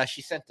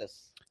she sent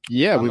us?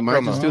 Yeah, On we the might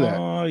promo. just do that.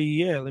 Oh,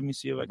 yeah. Let me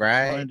see if I can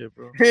Right. find it,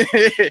 bro.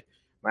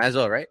 Might as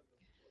well, right?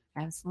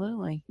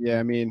 Absolutely. Yeah,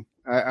 I mean,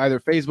 either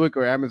Facebook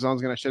or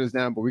Amazon's gonna shut us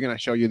down, but we're gonna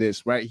show you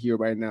this right here,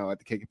 right now at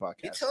the KK You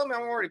Podcast. told me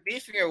I'm already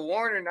beefing with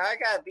Warner. Now I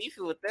got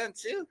beefing with them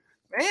too.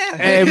 Man.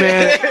 Hey,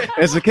 man,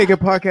 it's the KK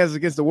Podcast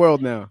against the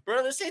world now.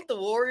 Bro, this ain't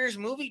the Warriors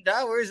movie,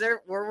 dog. Where's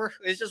there?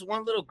 It's just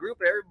one little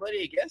group,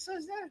 everybody against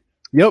us. There.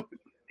 Yep,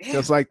 Damn.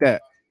 just like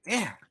that.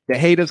 Damn. They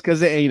hate us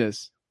because they ain't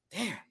us.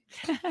 Damn.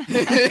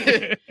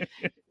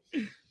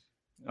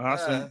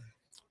 Awesome.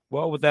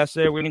 Well, with that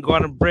said, we're going to go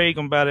on a break.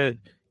 I'm about to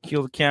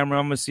kill the camera.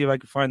 I'm going to see if I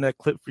can find that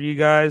clip for you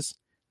guys.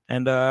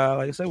 And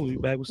like I said, we'll be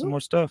back with some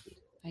more stuff.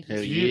 I just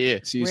Hell yeah.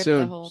 See you ripped the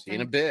soon. whole See you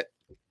in a thing. bit.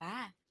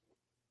 Bye.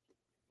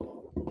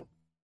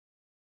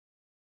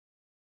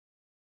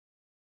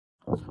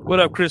 What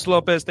up, Chris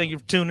Lopez? Thank you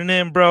for tuning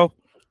in, bro.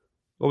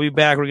 We'll be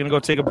back. We're gonna go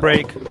take a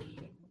break.